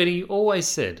 But he always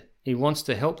said he wants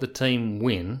to help the team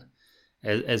win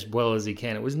as well as he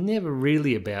can. It was never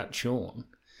really about Sean.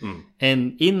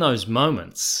 And in those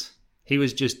moments, he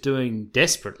was just doing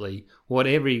desperately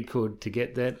whatever he could to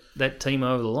get that team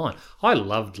over the line. I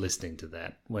loved listening to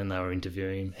that when they were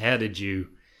interviewing him. How did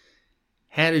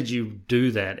you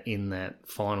do that in that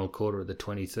final quarter of the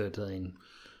 2013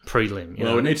 prelim?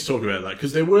 We need to talk about that,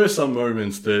 because there were some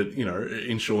moments that,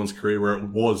 in Sean's career where it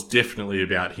was definitely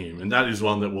about him, and that is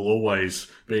one that will always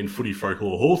be in footy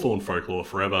folklore, Hawthorn folklore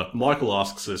forever. Michael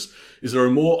asks us, is there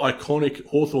a more iconic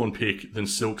Hawthorn pick than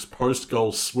Silk's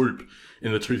post-goal swoop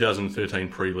in the 2013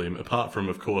 prelim, apart from,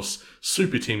 of course,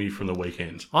 Super Timmy from the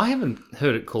weekend? I haven't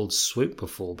heard it called swoop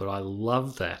before, but I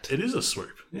love that. It is a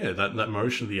swoop. Yeah, that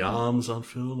motion of the arms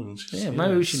unfurled and just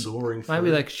maybe we should soaring through. Maybe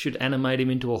they should animate him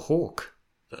into a hawk.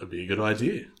 That would be a good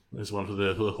idea. There's one for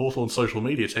the Hawthorn social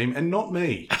media team, and not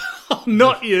me.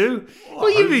 Not you. Well,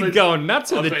 you've been going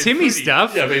nuts with the Timmy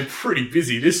stuff. Yeah, I've been pretty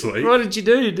busy this week. What did you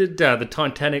do? You did the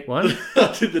Titanic one.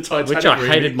 I did the Titanic which I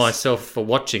hated remix. myself for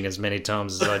watching as many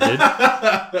times as I did.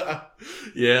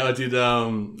 Yeah, I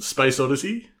did Space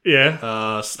Odyssey.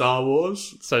 Yeah. Star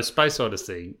Wars. So Space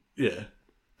Odyssey. Yeah.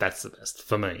 That's the best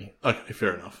for me. Okay,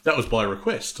 fair enough. That was by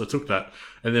request. I took that.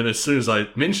 And then as soon as I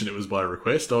mentioned it was by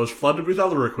request, I was flooded with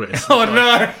other requests. Oh,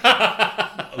 no.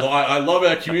 I love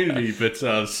our community, but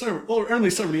only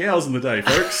so many hours in the day,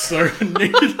 folks. So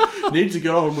need to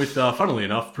get on with, funnily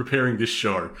enough, preparing this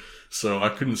show. So I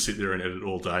couldn't sit there and edit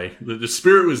all day. The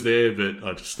spirit was there, but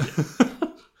I just...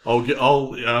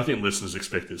 I think listeners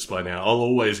expect this by now. I'll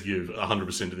always give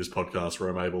 100% to this podcast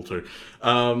where I'm able to.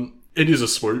 It is a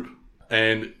swoop.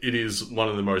 And it is one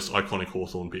of the most iconic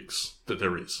Hawthorn picks that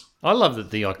there is. I love that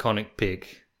the iconic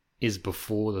pick is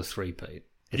before the three-peat.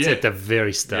 It's at the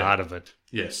very start of it.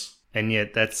 Yes. And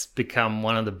yet that's become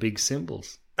one of the big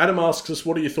symbols. Adam asks us,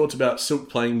 what are your thoughts about Silk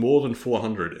playing more than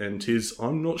 400? And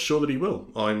I'm not sure that he will.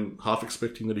 I'm half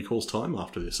expecting that he calls time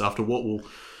after this, after what will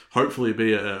hopefully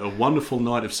be a wonderful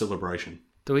night of celebration.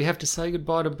 Do we have to say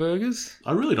goodbye to Burgers?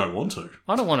 I really don't want to.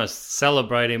 I don't want to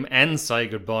celebrate him and say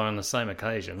goodbye on the same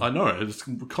occasion. I know. It's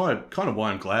kind of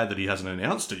why I'm glad that he hasn't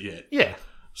announced it yet. Yeah.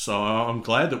 So I'm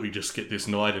glad that we just get this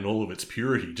night in all of its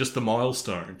purity, just the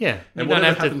milestone. Yeah. And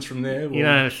whatever happens from there... You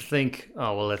don't have to think,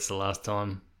 oh, well, that's the last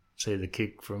time. See the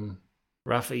kick from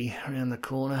Ruffy around the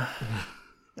corner.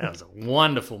 That was a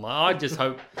wonderful moment. I just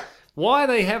hope... Why are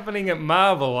they happening at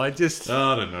Marvel? I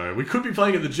don't know. We could be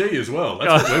playing at the G as well.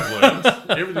 That's what we've learned.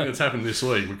 Everything that's happened this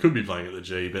week, we could be playing at the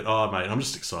G. But, mate, I'm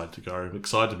just excited to go. I'm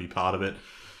excited to be part of it.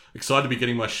 Excited to be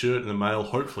getting my shirt in the mail,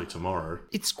 hopefully tomorrow.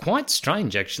 It's quite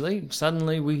strange, actually.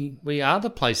 Suddenly we are the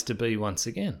place to be once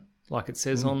again, like it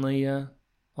says on the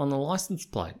license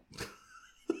plate.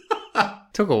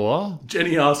 Took a while.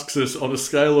 Jenny asks us, on a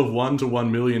scale of 1 to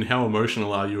 1 million, how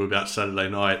emotional are you about Saturday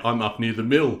night? I'm up near the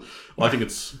mill. Well, I think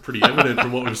it's pretty evident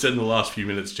from what we've said in the last few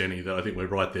minutes, Jenny, that I think we're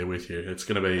right there with you. It's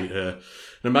going to be an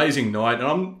amazing night, and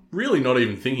I'm really not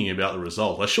even thinking about the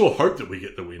result. I sure hope that we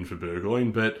get the win for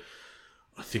Burgoyne, but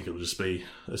I think it'll just be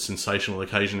a sensational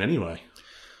occasion anyway.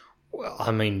 Well,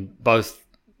 I mean, both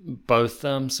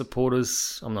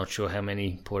supporters, I'm not sure how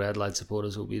many Port Adelaide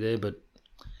supporters will be there, but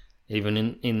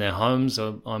even in their homes,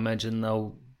 I imagine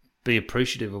they'll be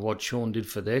appreciative of what Sean did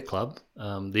for their club.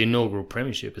 The inaugural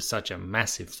premiership is such a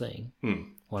massive thing,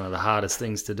 one of the hardest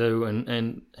things to do,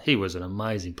 and he was an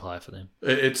amazing player for them.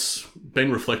 It's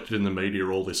been reflected in the media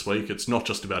all this week. It's not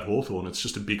just about Hawthorn, it's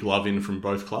just a big love in from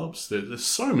both clubs. There's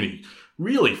so many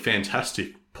really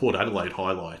fantastic Port Adelaide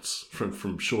highlights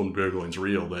from Sean Burgoyne's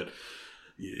reel that,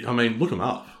 I mean, look them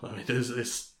up. I mean,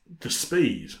 there's the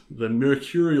speed, the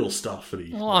mercurial stuff that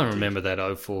he... Well, I remember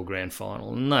that 04 grand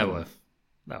final, and they were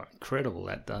incredible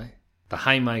that day. The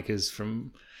haymakers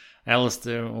from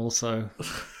Alistair also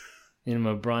in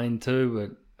my brain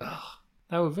too, but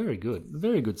they were very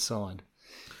good side.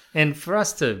 And for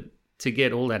us to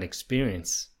get all that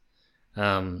experience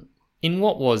in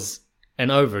what was an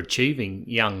overachieving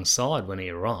young side when he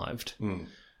arrived,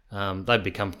 they'd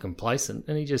become complacent,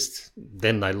 and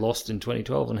then they lost in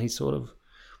 2012, and he sort of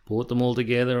brought them all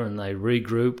together, and they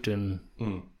regrouped, and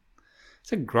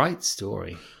it's a great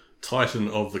story. Titan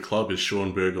of the club is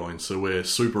Sean Burgoyne, so we're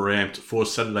super amped for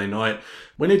Saturday night.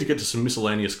 We need to get to some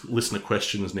miscellaneous listener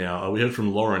questions now. We heard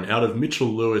from Lauren. Out of Mitchell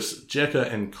Lewis,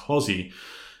 Jekka and Cozzy,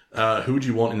 who would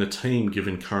you want in the team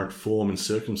given current form and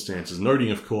circumstances? Noting,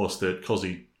 of course, that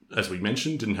Cozzy, as we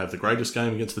mentioned, didn't have the greatest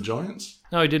game against the Giants.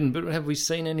 No, he didn't, but have we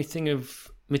seen anything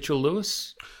of Mitchell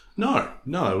Lewis? No.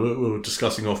 We were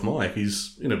discussing off mic.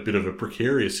 He's in a bit of a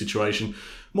precarious situation.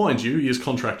 Mind you, he is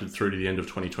contracted through to the end of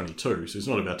 2022, so he's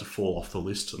not about to fall off the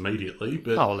list immediately.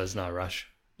 But there's no rush.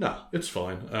 No, it's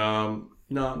fine.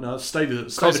 Stay the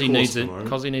course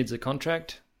Cozzy needs a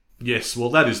contract? Yes, well,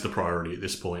 that is the priority at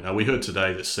this point. We heard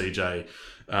today that CJ,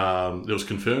 it was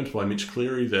confirmed by Mitch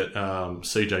Cleary that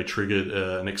CJ triggered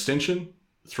an extension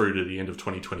through to the end of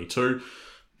 2022.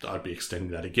 I'd be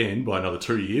extending that again by another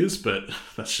 2 years, but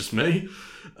that's just me.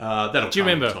 That'll do you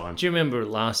come in time. Do you remember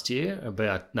last year,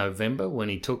 about November, when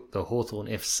he took the Hawthorn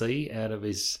FC out of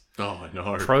his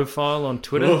profile on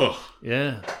Twitter? Ugh.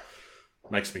 Yeah.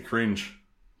 Makes me cringe.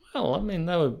 Well, I mean,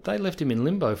 they left him in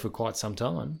limbo for quite some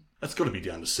time. That's got to be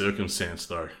down to circumstance,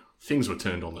 though. Things were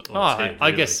turned on its head, I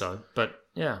really. guess so, but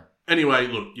yeah. Anyway,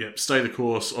 look, stay the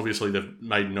course. Obviously, they've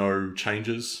made no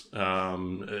changes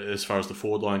as far as the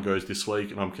forward line goes this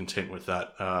week, and I'm content with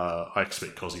that. I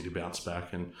expect Cozzy to bounce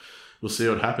back, and we'll see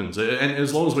what happens. And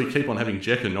as long as we keep on having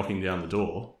Jekka knocking down the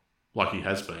door, like he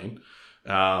has been,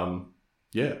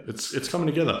 it's coming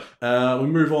together. We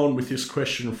move on with this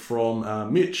question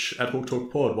from Mitch at Hawk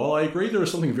Talk Pod. While I agree there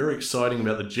is something very exciting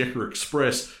about the Jekka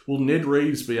Express, will Ned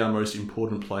Reeves be our most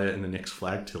important player in the next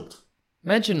flag tilt?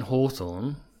 Imagine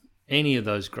Hawthorn, any of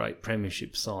those great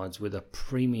premiership sides with a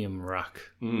premium ruck.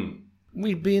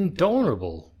 We'd be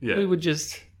intolerable. Yeah. We would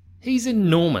he's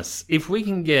enormous. If we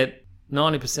can get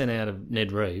 90% out of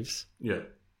Ned Reeves, we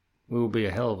will be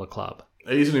a hell of a club.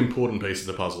 He's an important piece of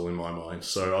the puzzle in my mind,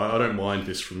 so I don't mind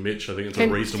this from Mitch. I think it's a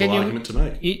reasonable argument to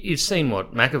make. You've seen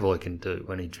what McAvoy can do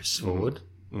when he drifts forward.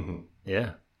 Mm-hmm.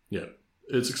 Yeah. Yeah.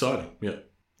 It's exciting, yeah.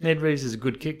 Ned Reeves is a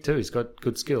good kick too. He's got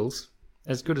good skills,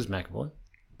 as good as McAvoy.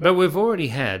 But we've already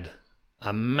had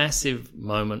a massive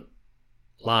moment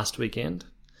last weekend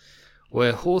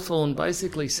where Hawthorn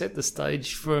basically set the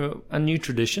stage for a new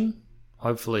tradition.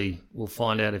 Hopefully we'll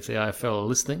find out if the AFL are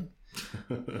listening.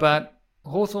 But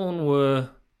Hawthorn were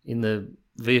in the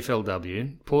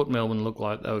VFLW. Port Melbourne looked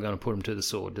like they were going to put them to the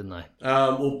sword, didn't they?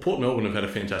 Well, Port Melbourne have had a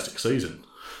fantastic season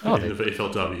in the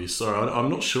VFLW, so I'm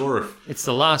not sure if... It's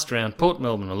the last round. Port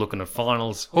Melbourne are looking at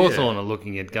finals. Hawthorn are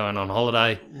looking at going on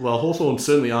holiday. Well, Hawthorn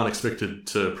certainly aren't expected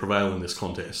to prevail in this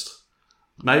contest.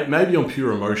 Maybe on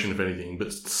pure emotion, if anything,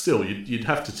 but still, you'd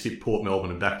have to tip Port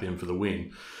Melbourne and back them for the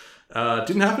win.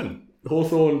 Didn't happen.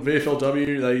 Hawthorn,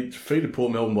 VFLW, they defeated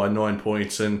Port Melbourne by 9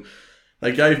 points, and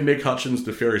they gave Meg Hutchins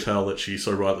the fairy tale that she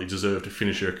so rightly deserved to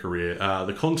finish her career.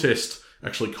 The contest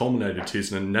actually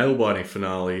culminated in a nail-biting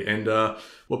finale, and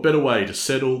what better way to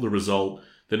settle the result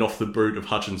than off the boot of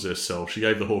Hutchins herself. She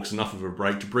gave the Hawks enough of a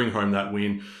break to bring home that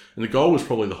win, and the goal was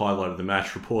probably the highlight of the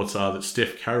match. Reports are that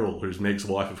Steph Carroll, who's Meg's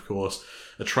wife, of course,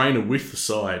 a trainer with the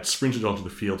side, sprinted onto the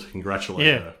field to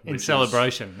congratulate her. In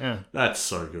celebration, That's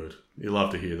so good. You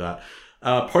love to hear that.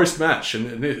 Post-match,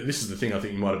 and this is the thing I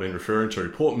think you might have been referring to,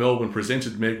 Port Melbourne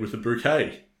presented Meg with a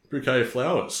bouquet of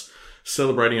flowers,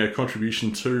 celebrating her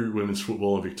contribution to women's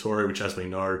football in Victoria, which, as we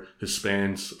know, has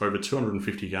spanned over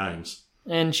 250 games.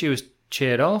 And she was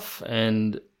chaired off,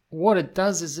 and what it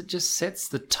does is it just sets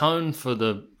the tone for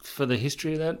the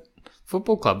history of that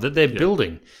football club that they're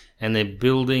building, and they're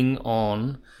building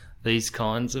on these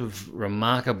kinds of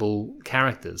remarkable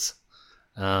characters.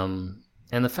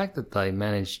 And the fact that they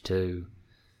managed to...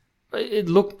 It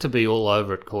looked to be all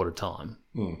over at quarter time,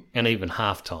 and even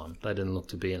half time. They didn't look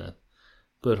to be in it.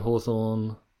 But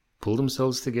Hawthorn pulled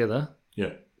themselves together,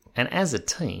 and as a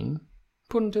team,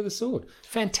 put them to the sword.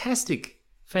 Fantastic.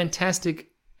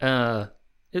 It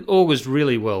augurs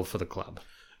really well for the club.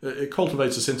 It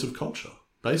cultivates a sense of culture,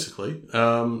 basically.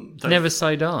 Never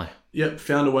say die.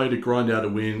 Found a way to grind out a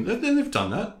win. They've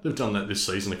done that. They've done that this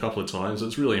season a couple of times.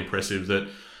 It's really impressive that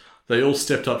they all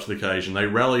stepped up to the occasion. They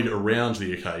rallied around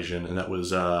the occasion, and that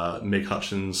was Meg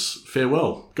Hutchins'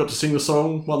 farewell. Got to sing the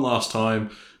song one last time.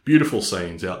 Beautiful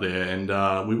scenes out there, and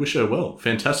we wish her well.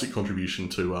 Fantastic contribution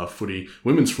to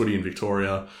women's footy in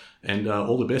Victoria, and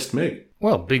all the best, Meg.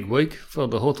 Well, big week for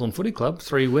the Hawthorn Footy Club.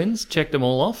 3 wins, checked them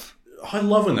all off. I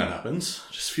love when that happens.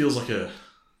 It just feels like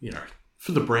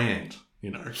for the brand,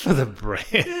 For the brand.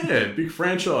 Yeah, big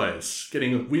franchise,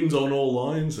 getting wins on all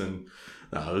lines, and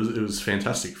No, it was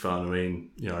fantastic fun. I mean,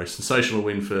 sensational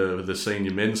win for the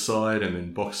senior men's side, and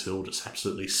then Box Hill just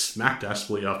absolutely smacked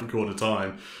Aspley after quarter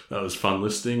time. That was fun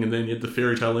listening. And then you had the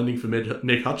fairy tale ending for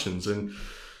Nick Hutchins, and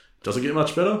doesn't get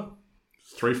much better.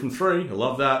 3 from 3. I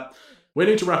love that. We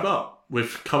need to wrap up.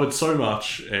 We've covered so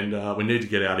much, and we need to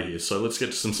get out of here. So let's get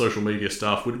to some social media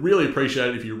stuff. We'd really appreciate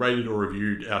it if you rated or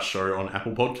reviewed our show on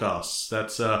Apple Podcasts.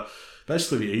 That's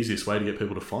basically the easiest way to get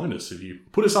people to find us. If you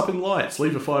put us up in lights,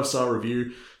 leave a 5-star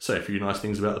review, say a few nice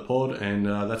things about the pod, and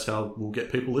that's how we'll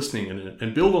get people listening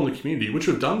and build on the community, which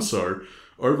we've done so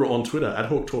over on Twitter at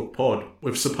Hawk Talk Pod.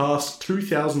 We've surpassed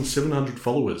 2,700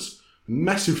 followers.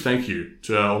 Massive thank you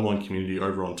to our online community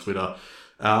over on Twitter.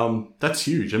 That's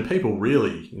huge, and people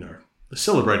really,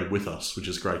 celebrated with us, which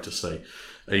is great to see.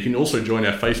 You can also join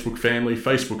our Facebook family,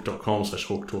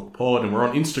 facebook.com/HawkTalkPod, and we're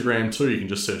on Instagram too. You can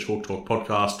just search Hawk Talk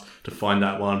Podcast to find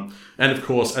that one. And of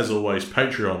course, as always,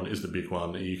 Patreon is the big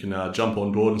one. You can jump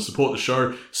on board and support the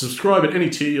show. Subscribe at any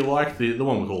tier you like. The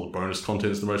one with all the bonus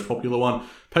content is the most popular one.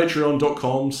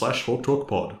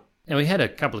 Patreon.com/HawkTalkPod. And we had a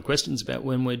couple of questions about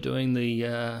when we're doing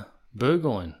the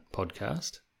Burgoyne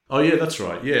podcast. Oh, yeah, that's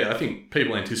right. Yeah, I think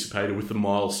people anticipated with the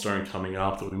milestone coming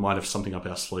up that we might have something up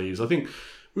our sleeves. I think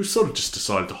we've sort of just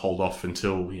decided to hold off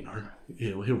until,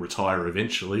 he'll retire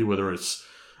eventually, whether it's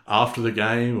after the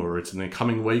game or it's in the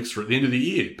coming weeks or at the end of the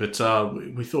year. But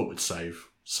we thought we'd save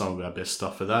some of our best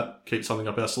stuff for that, keep something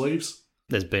up our sleeves.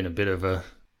 There's been a bit of a,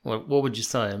 what would you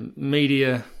say, a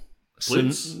media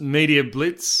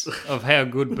blitz of how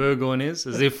good Burgoyne is,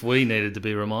 as if we needed to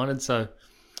be reminded. So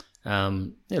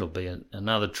it'll be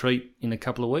another treat in a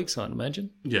couple of weeks, I'd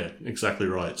imagine. Yeah, exactly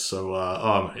right. So,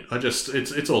 mate,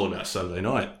 it's all about Saturday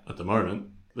night at the moment.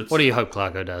 What do you hope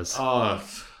Clarko does?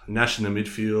 Nash in the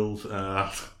midfield.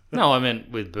 No, I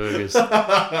meant with Burgers.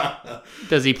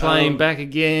 Does he play him back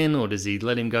again, or does he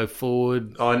let him go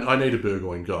forward? I need a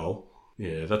Burgoyne goal.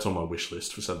 Yeah, that's on my wish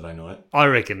list for Saturday night. I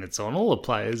reckon it's on all the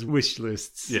players' wish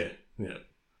lists. Yeah.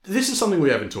 This is something we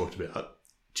haven't talked about.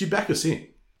 Do you back us in?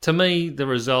 To me, the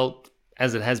result,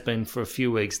 as it has been for a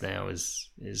few weeks now, is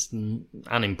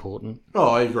unimportant. Oh,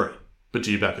 I agree. But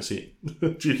do you back us in?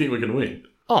 Do you think we're going to win?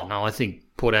 Oh, no, I think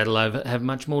Port Adelaide have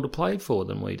much more to play for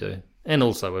than we do. And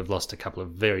also we've lost a couple of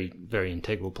very, very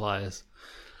integral players.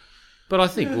 But I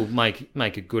think we'll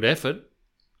make a good effort.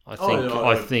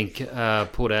 I think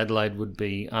Port Adelaide would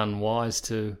be unwise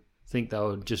to think they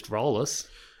would just roll us.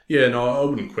 Yeah, no, I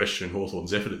wouldn't question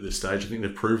Hawthorn's effort at this stage. I think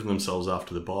they've proven themselves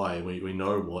after the bye. We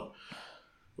know what...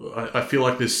 I feel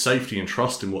like there's safety and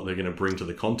trust in what they're going to bring to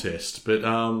the contest. But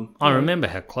I remember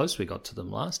how close we got to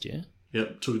them last year.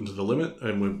 Yep, took them to the limit,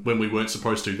 and when we weren't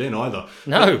supposed to then either.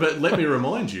 No. But let me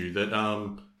remind you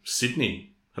that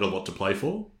Sydney had a lot to play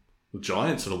for. The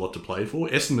Giants had a lot to play for.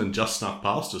 Essendon just snuck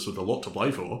past us with a lot to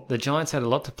play for. The Giants had a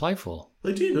lot to play for.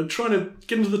 They did. They're trying to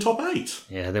get into the top 8.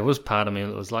 Yeah, there was part of me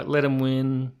that was like, let them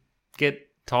win, get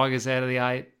Tigers out of the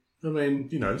 8. I mean,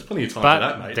 there's plenty of time for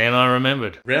that, mate. But then I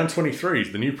remembered. Round 23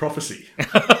 is the new prophecy.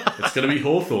 It's going to be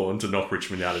Hawthorn to knock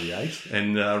Richmond out of the 8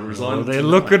 and resign. They're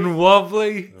looking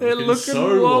wobbly. They're looking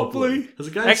so wobbly. Has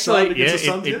the game started against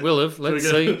the Suns yet? It will have. Let's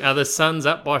see. Are the Suns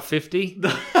up by 50?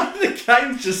 The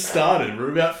game's just started.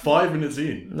 We're about 5 minutes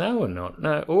in. No, we're not.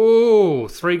 No. Oh,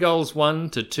 3 goals won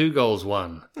to 2 goals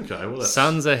won. Okay, well that's...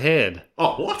 Suns ahead.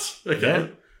 Oh, what?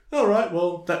 Okay. Yeah. All right,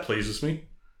 well, that pleases me.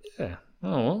 Yeah.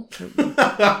 Oh,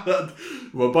 well.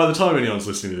 Well, by the time anyone's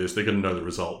listening to this, they're going to know the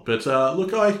result. But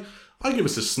look, I give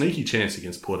us a sneaky chance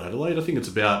against Port Adelaide. I think it's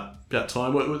about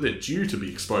time. They're due to be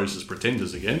exposed as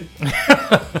pretenders again.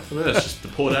 I mean, that's just the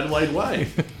Port Adelaide way.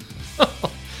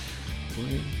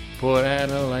 Port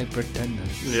Adelaide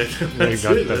pretenders. Yeah,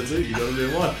 that's it. You got to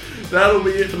do one. That'll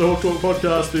be it for the Hawk Talk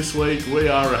podcast this week. We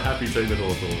are a happy team at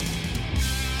Hawthorn.